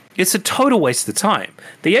 It's a total waste of time.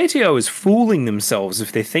 The ATO is fooling themselves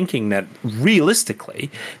if they're thinking that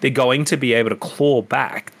realistically they're going to be able to claw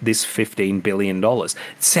back this $15 billion. It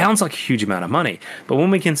sounds like a huge amount of money, but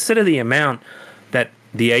when we consider the amount that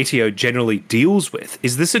the ATO generally deals with,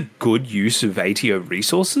 is this a good use of ATO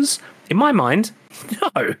resources? In my mind,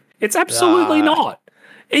 no, it's absolutely not.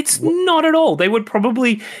 It's not at all. They would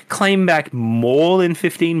probably claim back more than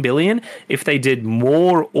 $15 billion if they did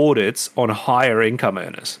more audits on higher income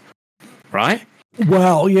earners, right?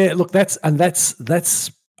 Well, yeah. Look, that's one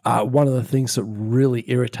of the things that really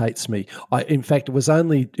irritates me. In fact, it was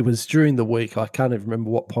during the week. I can't even remember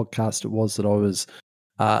what podcast it was that I was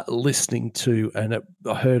listening to, and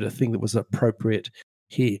I heard a thing that was appropriate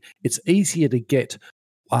here. It's easier to get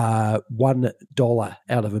 $1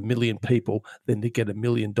 out of 1 million people than to get $1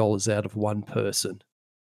 million out of one person.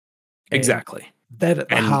 Exactly. And that at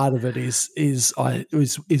the heart of it is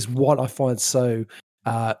what I find so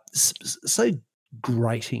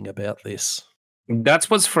grating about this. That's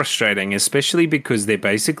what's frustrating, especially because they're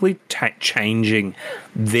basically changing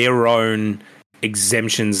their own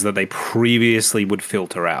exemptions that they previously would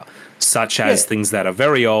filter out, such as things that are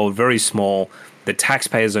very old, very small. The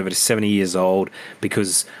taxpayers over 70 years old,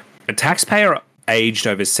 because a taxpayer aged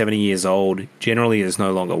over 70 years old generally is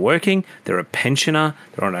no longer working. They're a pensioner.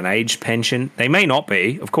 They're on an aged pension. They may not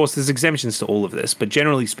be. Of course, there's exemptions to all of this, but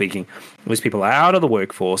generally speaking, these people are out of the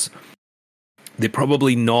workforce. They're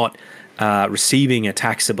probably not receiving a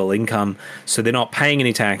taxable income, so they're not paying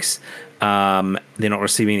any tax. They're not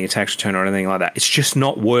receiving any tax return or anything like that. It's just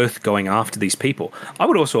not worth going after these people. I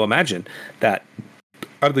would also imagine that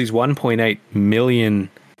out of these 1.8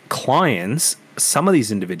 million clients, some of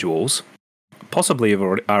these individuals possibly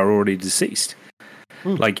are already deceased.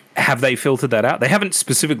 Like, have they filtered that out? They haven't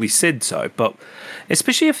specifically said so, but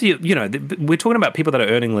especially if we're talking about people that are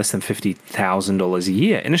earning less than $50,000 a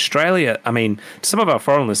year. In Australia, I mean, to some of our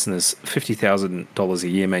foreign listeners, $50,000 a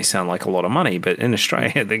year may sound like a lot of money, but in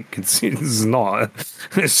Australia, it's not.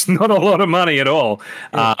 It's not a lot of money at all.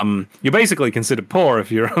 You're basically considered poor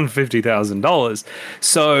if you're on $50,000.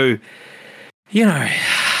 So You know,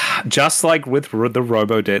 just like with the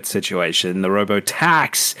robo-debt situation, the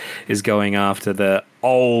robotax is going after the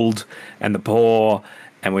old and the poor,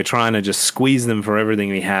 and we're trying to just squeeze them for everything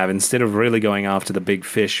we have instead of really going after the big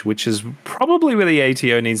fish, which is probably where the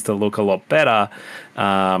ATO needs to look a lot better.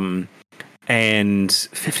 And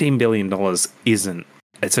 $15 billion isn't.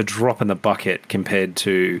 It's a drop in the bucket compared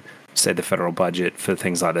to, say, the federal budget for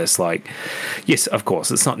things like this. Like, yes, of course,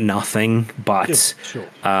 it's not nothing, but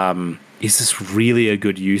is this really a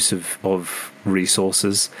good use of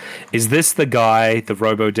resources? Is this the guy, the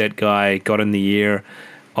robo-debt guy, got in the ear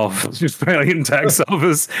of the Australian Tax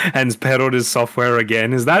Office and peddled his software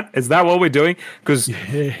again? Is that what we're doing? Because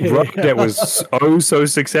robo-debt was so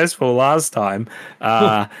successful last time.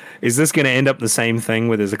 Is this going to end up the same thing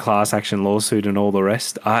where there's a class action lawsuit and all the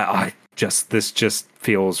rest? This just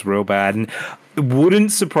feels real bad, and it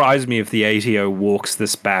wouldn't surprise me if the ATO walks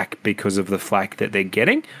this back because of the flack that they're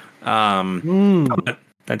getting. But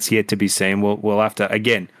that's yet to be seen. We'll have to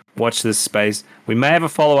again watch this space. We may have a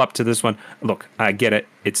follow up to this one. Look, I get it.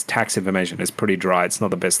 It's tax information. It's pretty dry. It's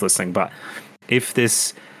not the best listening, but if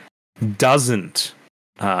this doesn't,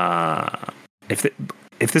 if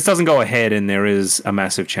this doesn't go ahead and there is a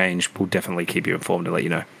massive change, we'll definitely keep you informed and let you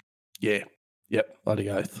know. Yeah. Yep. Bloody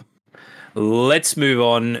oath. Let's move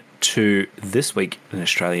on to this week in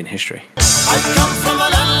Australian history. All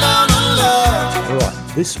right.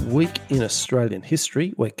 This week in Australian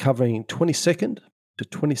history, we're covering 22nd to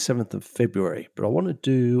 27th of February. But I want to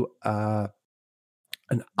do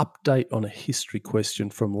an update on a history question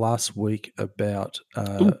from last week about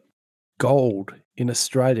gold in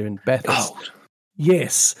Australia in Bathurst. Gold.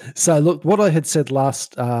 Yes. So look, what I had said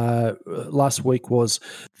last week was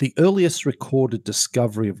the earliest recorded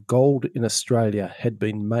discovery of gold in Australia had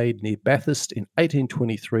been made near Bathurst in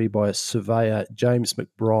 1823 by a surveyor, James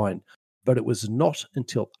McBride, but it was not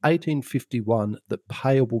until 1851 that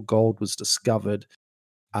payable gold was discovered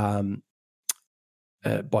by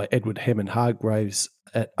Edward Hammond Hargraves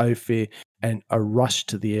at Ophir, and a rush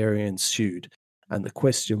to the area ensued. And the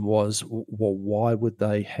question was, well, why would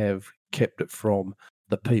they have kept it from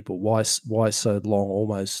the people? Why so long?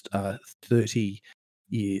 Almost 30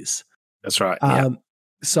 years. That's right.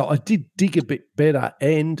 So I did dig a bit better,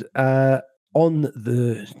 and on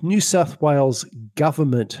the New South Wales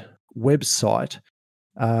government website,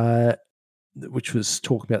 which was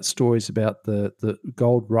talking about stories about the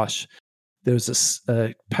gold rush, there was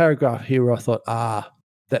a paragraph here where I thought,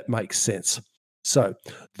 that makes sense. So,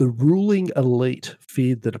 the ruling elite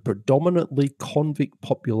feared that a predominantly convict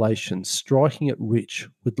population striking it rich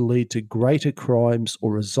would lead to greater crimes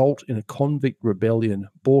or result in a convict rebellion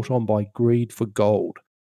brought on by greed for gold.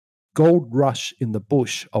 Gold rush in the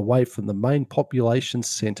bush away from the main population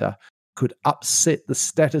centre could upset the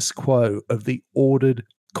status quo of the ordered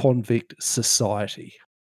convict society.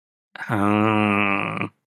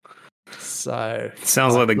 So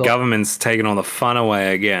sounds like the government's taking all the fun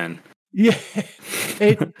away again. Yeah,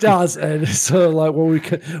 it does, and it's sort of like, well,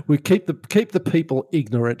 we keep the people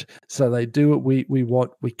ignorant, so they do what we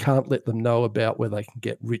want. We can't let them know about where they can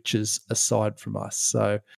get riches aside from us.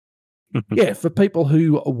 So, yeah, for people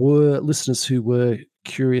who were listeners who were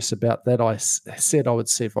curious about that, I said I would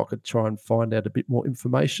see if I could try and find out a bit more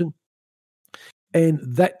information, and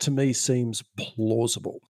that to me seems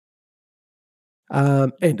plausible.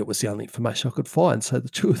 And it was the only information I could find. So the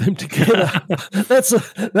two of them together,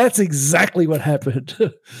 that's exactly what happened.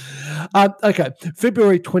 Okay,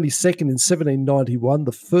 February 22nd in 1791,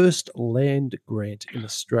 the first land grant in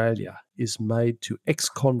Australia is made to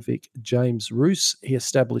ex-convict James Roos. He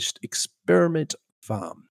established Experiment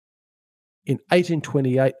Farm. In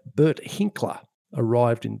 1828, Bert Hinkler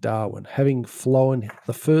arrived in Darwin, having flown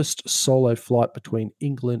the first solo flight between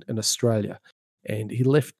England and Australia, and he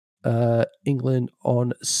left England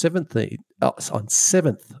on 7th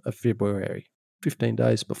of February, 15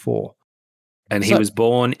 days before. And he was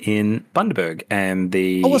born in Bundaberg, and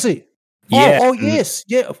the... Oh, was he? Yeah. Oh, yes.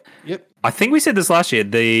 Yeah. Yep. I think we said this last year.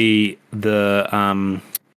 The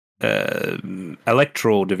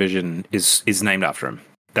electoral division is named after him.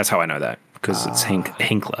 That's how I know that, because it's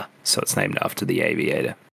Hinkler, so it's named after the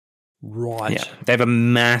aviator. Right. Yeah. They have a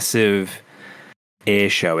massive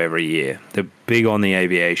air show every year. They're big on the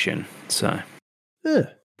aviation, so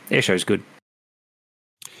air show's good.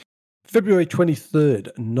 February 23rd,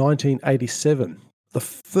 1987, the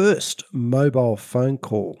first mobile phone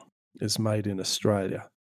call is made in Australia.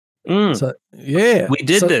 So, yeah. We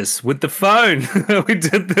did this with the phone. We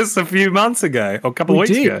did this a few months ago, or a couple of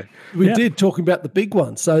weeks ago. We did, talking about the big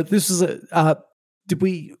one. So this is did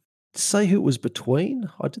we say who it was between?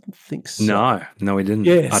 I didn't think so. No, we didn't.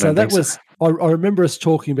 Yeah, I so don't that think was. I remember us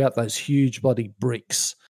talking about those huge bloody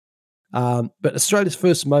bricks. But Australia's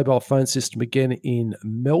first mobile phone system began in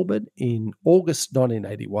Melbourne in August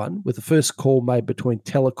 1981, with the first call made between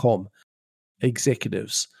telecom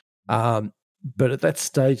executives. But at that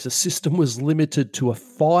stage, the system was limited to a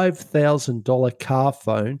 $5,000 car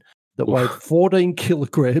phone that weighed 14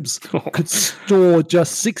 kilograms, could store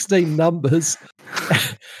just 16 numbers,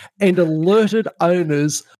 and alerted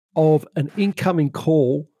owners of an incoming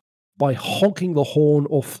call by honking the horn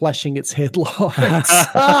or flashing its headlights.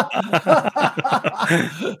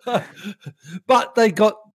 But they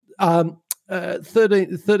got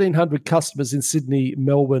 1,300 customers in Sydney,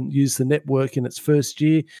 Melbourne used the network in its first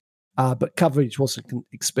year, but coverage wasn't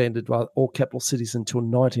expanded by all capital cities until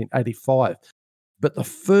 1985. But the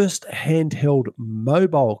first handheld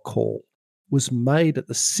mobile call was made at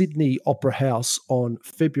the Sydney Opera House on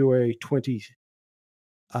February 23rd,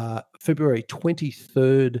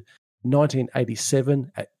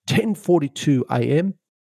 1987 at 10:42 a.m.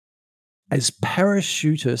 as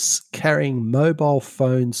parachutists carrying mobile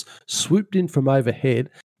phones swooped in from overhead.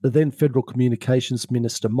 The then Federal Communications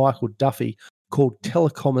Minister Michael Duffy called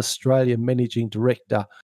Telecom Australia Managing Director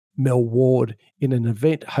Mel Ward in an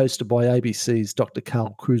event hosted by ABC's Dr.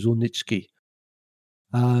 Karl Kruzelnitsky.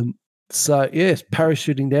 So, yes,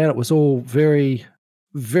 parachuting down. It was all very,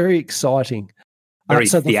 very exciting. Very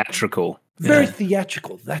theatrical. Very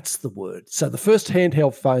theatrical, that's the word. So the first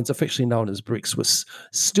handheld phones, affectionately known as bricks, was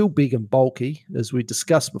still big and bulky. As we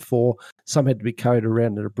discussed before, some had to be carried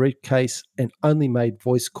around in a briefcase and only made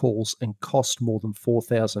voice calls and cost more than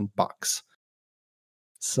 $4,000.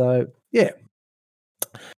 So, yeah.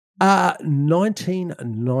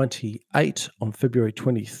 1998, on February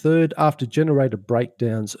 23rd, after generator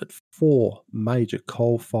breakdowns at 4 major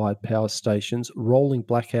coal-fired power stations, rolling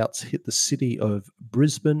blackouts hit the city of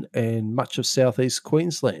Brisbane and much of southeast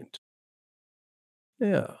Queensland.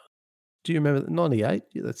 Yeah. Do you remember that? 98?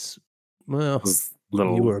 Yeah, that's, well,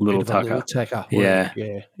 you were a bit of a little tacker. Yeah.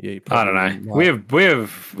 Yeah. I don't know.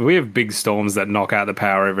 We have big storms that knock out the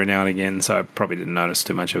power every now and again, so I probably didn't notice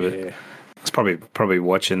too much of it. Yeah. I was probably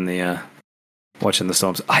watching the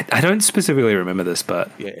storms. I don't specifically remember this, but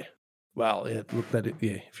yeah. Well, yeah. Look at it.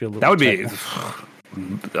 Yeah, if you're a little that would be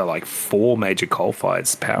like 4 major coal-fired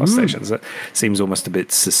power stations. That seems almost a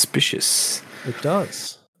bit suspicious. It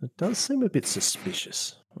does. It does seem a bit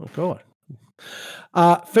suspicious. Oh God.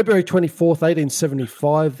 February 24th,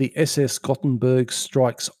 1875, the SS Gothenburg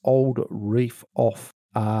strikes Old Reef off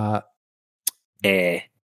Air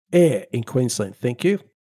in Queensland. Thank you.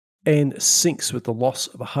 And sinks with the loss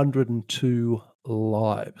of 102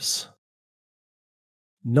 lives.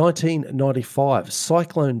 1995,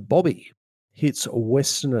 Cyclone Bobby hits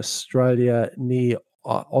Western Australia near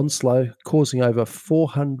Onslow, causing over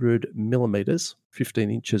 400 millimetres,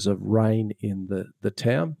 15 inches of rain in the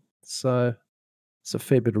town. So it's a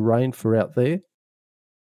fair bit of rain for out there.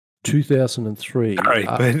 2003. Sorry,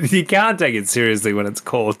 but you can't take it seriously when it's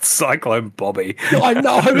called Cyclone Bobby. I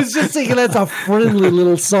know. I was just thinking that's a friendly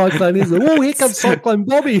little cyclone, isn't it? Oh, here comes Cyclone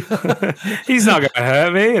Bobby. He's not going to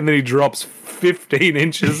hurt me. And then he drops 15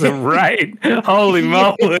 inches of rain. Holy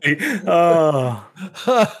moly. Oh.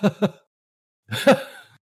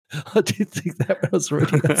 I did think that when I was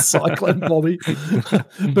reading that Cyclone Bobby.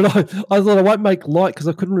 But I thought I won't make light because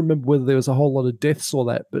I couldn't remember whether there was a whole lot of deaths or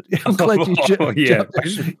that. But I'm glad you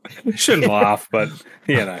shouldn't laugh, but,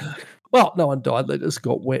 you know. Well, no one died. They just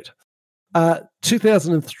got wet.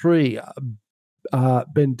 2003,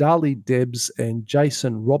 Bendali Debs and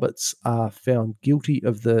Jason Roberts are found guilty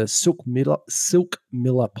of the Silk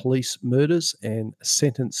Miller police murders and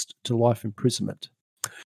sentenced to life imprisonment.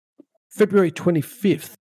 February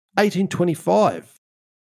 25th, 1825.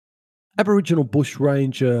 Aboriginal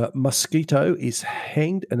bushranger Mosquito is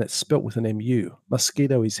hanged, and it's spelt with an MU.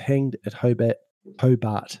 Mosquito is hanged at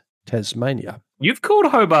Hobart, Tasmania. You've called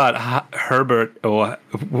Hobart Herbert or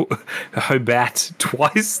Hobart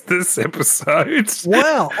twice this episode.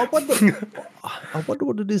 Wow. I wonder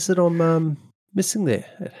what it is that I'm missing there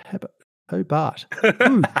at Hobart.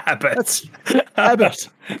 That's Abbott.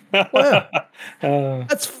 Wow.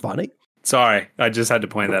 That's funny. Sorry, I just had to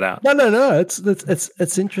point that out. No.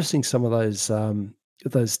 It's interesting, some of those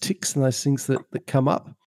ticks and those things that come up.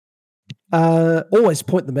 Always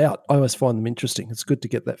point them out. I always find them interesting. It's good to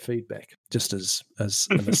get that feedback, just as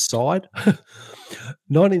an aside.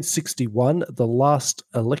 1961, the last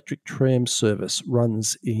electric tram service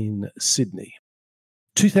runs in Sydney.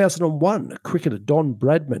 2001, cricketer Don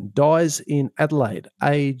Bradman dies in Adelaide,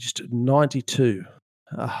 aged 92.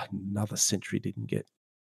 Another century didn't get.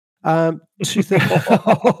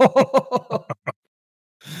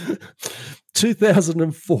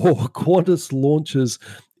 ...2004, Qantas launches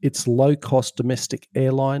its low-cost domestic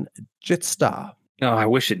airline, Jetstar. Oh, I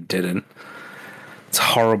wish it didn't. It's a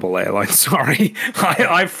horrible airline, sorry.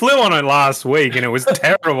 I flew on it last week and it was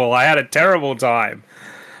terrible. I had a terrible time.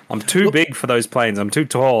 I'm too big for those planes. I'm too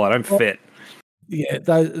tall. I don't fit. Yeah,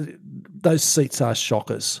 those seats are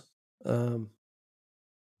shockers.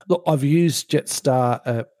 Look, I've used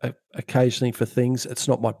Jetstar occasionally for things. It's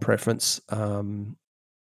not my preference.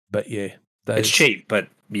 But yeah. It's cheap, but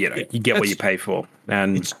you get what you pay for.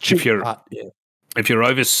 And it's cheap, if you're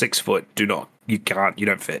over 6 foot, you don't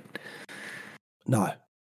fit. No.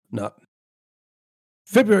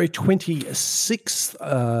 February 26th,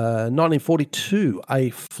 1942, a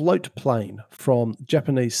float plane from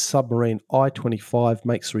Japanese submarine I-25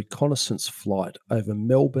 makes a reconnaissance flight over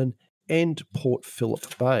Melbourne and Port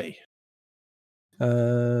Phillip Bay.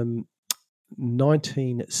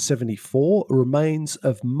 1974, remains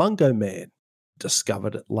of Mungo Man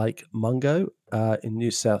discovered at Lake Mungo in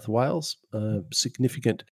New South Wales.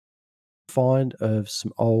 Significant find of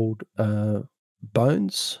some old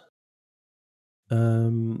bones.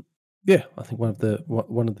 Yeah, I think one of the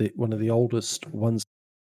oldest ones,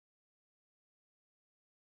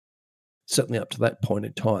 certainly up to that point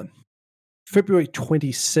in time. February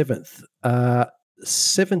 27th,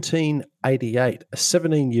 1788, a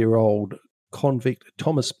 17-year-old convict,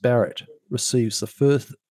 Thomas Barrett, receives the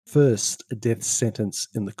first death sentence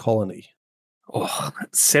in the colony. Oh,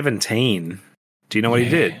 17. Do you know what he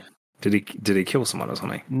did? Did he kill someone or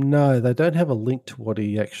something? No, they don't have a link to what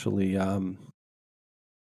he actually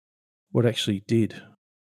did.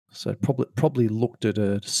 So probably looked at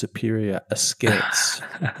a superior askance.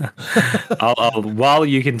 I'll while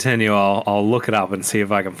you continue, I'll look it up and see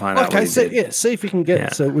if I can find out. Okay, so see if you can get. Yeah.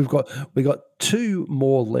 So we've got two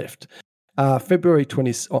more left. February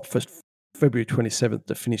 27th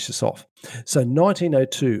to finish this off. So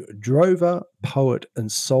 1902, drover, poet,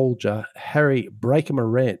 and soldier Harry Breaker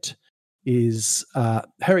Morant is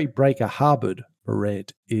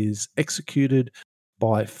executed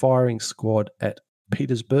by firing squad at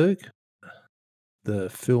Petersburg. The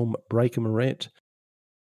film Breaker Morant.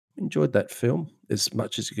 Enjoyed that film as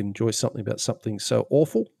much as you can enjoy something about something so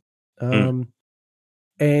awful. And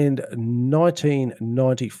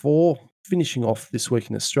 1994, finishing off this week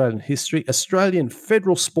in Australian history, Australian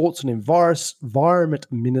Federal Sports and Environment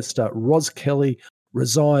Minister Ros Kelly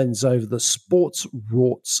resigns over the sports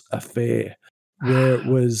rorts affair, where it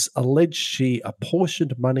was alleged she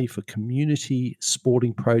apportioned money for community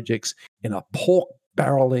sporting projects in a pork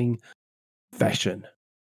barreling fashion.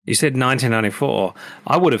 You said 1994.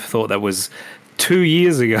 I would have thought that was 2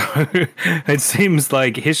 years ago. It seems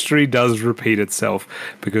like history does repeat itself,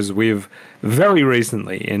 because we've very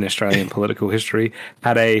recently in Australian political history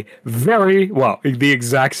had the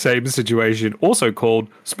exact same situation, also called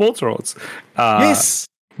sports rorts. Yes.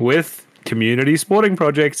 With community sporting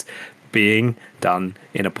projects being done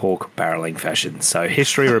in a pork barreling fashion. So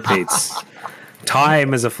history repeats.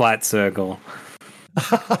 Time is a flat circle.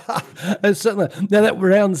 And certainly, now that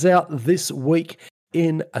rounds out this week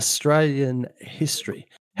in Australian history.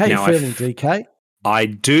 How are you feeling, DK? I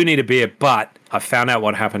do need a beer, but I found out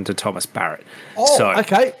what happened to Thomas Barrett. Oh,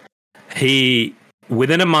 okay. He,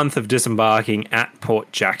 within a month of disembarking at Port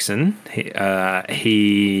Jackson, he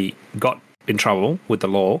got in trouble with the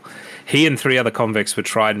law. He and 3 other convicts were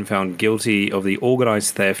tried and found guilty of the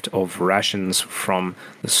organised theft of rations from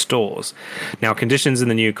the stores. Now, conditions in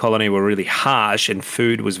the new colony were really harsh and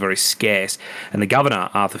food was very scarce. And the governor,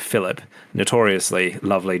 Arthur Phillip, notoriously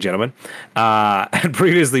lovely gentleman, had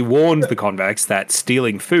previously warned the convicts that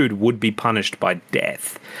stealing food would be punished by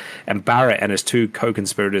death. And Barrett and his 2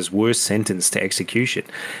 co-conspirators were sentenced to execution.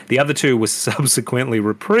 The other 2 were subsequently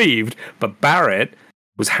reprieved, but Barrett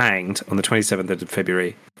was hanged on the 27th of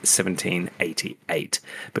February, 1788,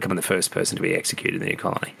 becoming the first person to be executed in the new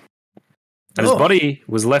colony. And his body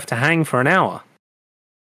was left to hang for an hour.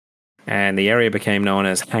 And the area became known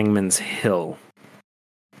as Hangman's Hill,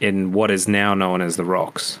 in what is now known as the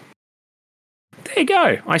Rocks. There you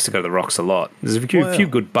go. I used to go to the Rocks a lot. There's a few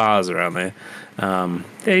good bars around there.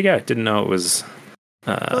 There you go. Didn't know it was...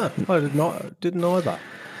 I didn't either.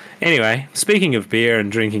 Anyway, speaking of beer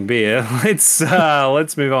and drinking beer, let's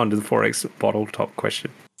move on to the 4X bottle top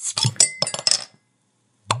question.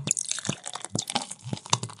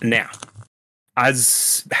 Now,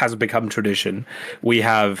 as has become tradition, we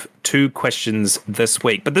have 2 questions this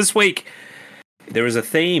week. But this week, there is a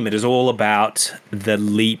theme. It is all about the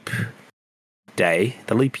leap day,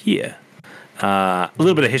 the leap year. A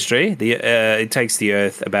little bit of history. It takes the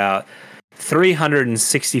Earth about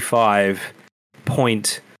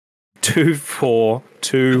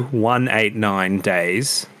 365.242189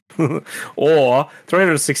 days, or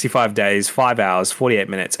 365 days, 5 hours, 48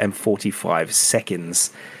 minutes, and 45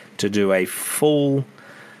 seconds to do a full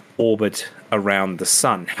orbit around the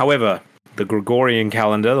sun. However, the Gregorian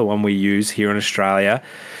calendar, the one we use here in Australia,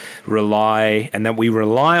 that we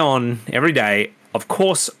rely on every day, of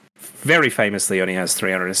course, very famously only has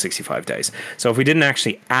 365 days. So if we didn't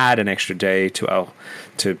actually add an extra day to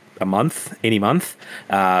a month, any month,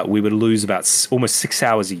 we would lose about almost 6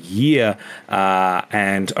 hours a year,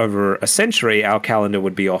 and over a century, our calendar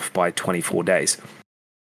would be off by 24 days.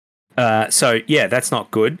 So yeah, that's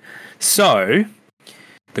not good. So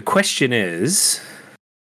the question is,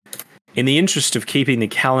 in the interest of keeping the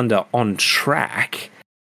calendar on track,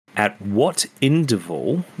 at what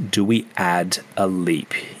interval do we add a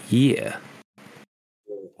leap year?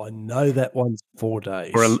 I know that one's 4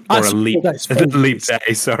 days. Or a leap, leap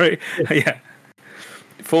day, sorry. Yeah.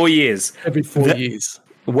 4 years. Every 4 years.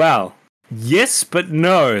 Well, yes, but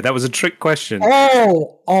no. That was a trick question.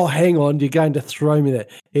 Oh, hang on. You're going to throw me there.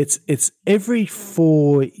 It's every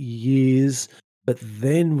 4 years, but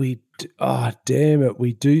then we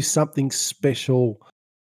do something special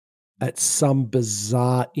at some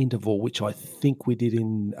bizarre interval, which I think we did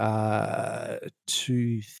in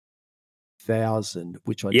 2000,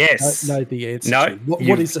 which I don't know the answer to.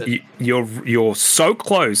 What is it? You're so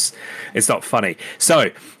close. It's not funny. So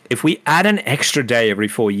if we add an extra day every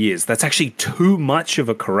 4 years, that's actually too much of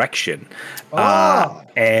a correction.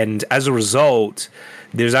 And as a result,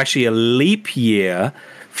 there's actually a leap year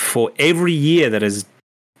for every year that is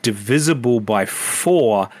divisible by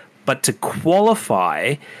 4, but to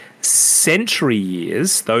qualify, century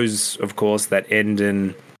years, those, of course, that end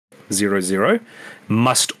in 00,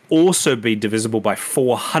 must also be divisible by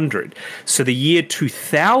 400. So the year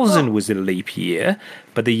 2000 was a leap year,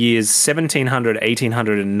 but the years 1700,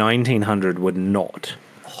 1800, and 1900 were not.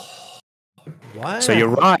 Wow. So you're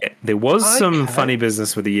right. There was some funny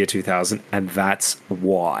business with the year 2000, and that's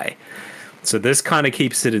why. So this kind of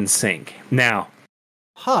keeps it in sync. Now,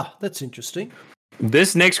 that's interesting.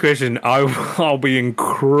 This next question, I'll be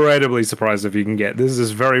incredibly surprised if you can get. This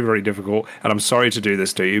is very, very difficult, and I'm sorry to do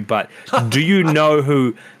this to you, but do you know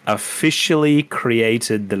who officially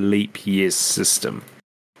created the leap year system?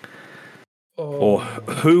 Or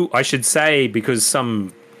who, I should say, because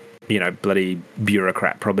some, bloody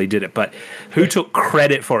bureaucrat probably did it, but who took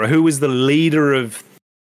credit for it? Who was the leader of,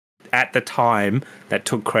 at the time, that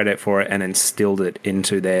took credit for it and instilled it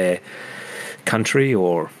into their country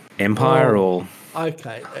or empire or...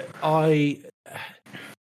 Okay, I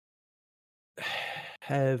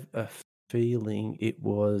have a feeling it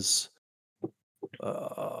was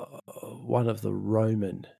one of the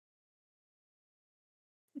Roman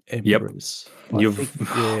emperors. Yep.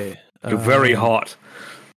 You're very hot.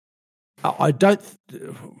 I don't...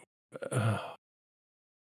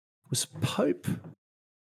 was Pope...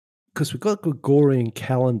 Because we've got a Gregorian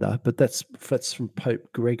calendar, but that's from Pope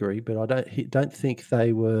Gregory, but I don't think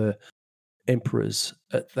they were emperors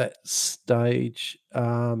at that stage.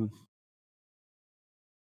 I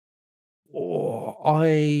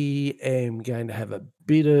am going to have a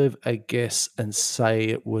bit of a guess and say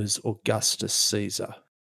it was Augustus Caesar.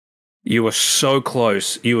 You were so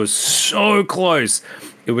close. It was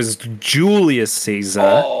Julius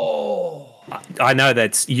Caesar. I know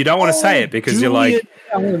you don't want to say it because you're like...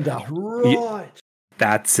 calendar, right.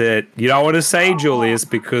 That's it. You don't want to say Julius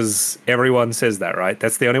because everyone says that, right?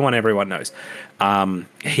 That's the only one everyone knows.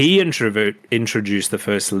 He introduced the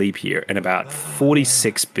first leap year in about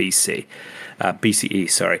 46 BCE,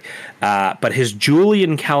 but his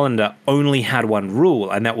Julian calendar only had one rule,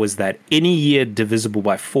 and that was that any year divisible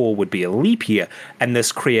by 4 would be a leap year, and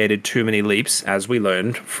this created too many leaps, as we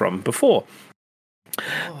learned from before.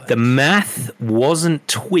 The math wasn't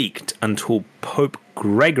tweaked until Pope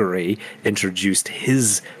Gregory introduced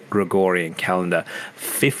his Gregorian calendar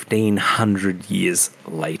 1,500 years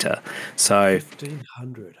later. So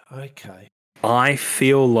 1,500, okay. I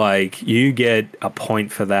feel like you get a point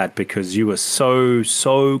for that because you were so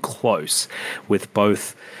close with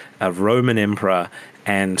both a Roman emperor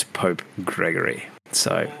and Pope Gregory.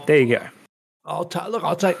 So there you go. I'll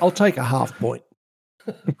take a half point.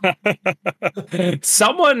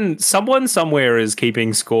 Someone somewhere is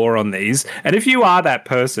keeping score on these, and if you are that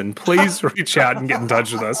person, please reach out and get in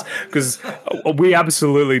touch with us because we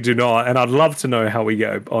absolutely do not, and I'd love to know how we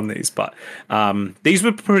go on these. But these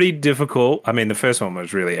were pretty difficult. I mean, the first one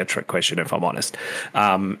was really a trick question, if I'm honest,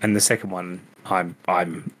 and the second one, I'm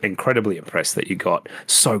incredibly impressed that you got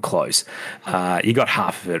so close. You got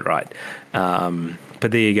half of it right.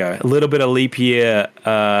 But there you go. A little bit of leap year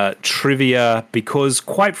trivia, because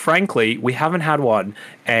quite frankly, we haven't had one.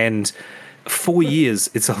 And 4 years,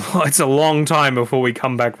 it's a long time before we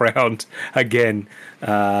come back round again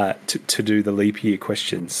to do the leap year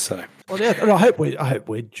questions. So, well, yeah, and I hope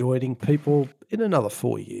we're joining people in another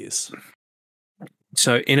 4 years.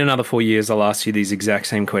 So in another 4 years, I'll ask you these exact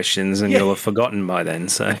same questions, and you'll have forgotten by then.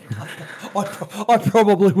 So I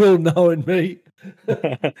probably will, knowing me.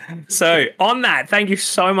 So on that, thank you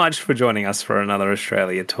so much for joining us for another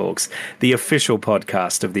Australia Talks, the official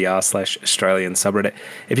podcast of the r/Australian subreddit.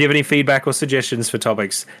 If you have any feedback or suggestions for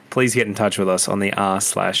topics, please get in touch with us on the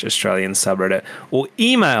r/Australian subreddit, or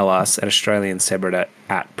email us at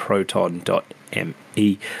australiansubreddit@proton.me.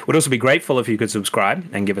 We'd also be grateful if you could subscribe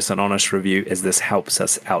and give us an honest review, as this helps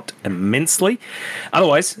us out immensely.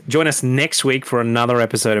 Otherwise, join us next week for another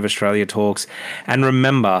episode of Australia Talks. And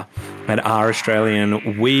remember, at Our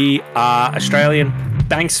Australian, we are Australian.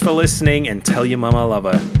 Thanks for listening, and tell your mum I love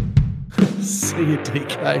her. See you,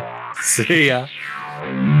 DK. See ya.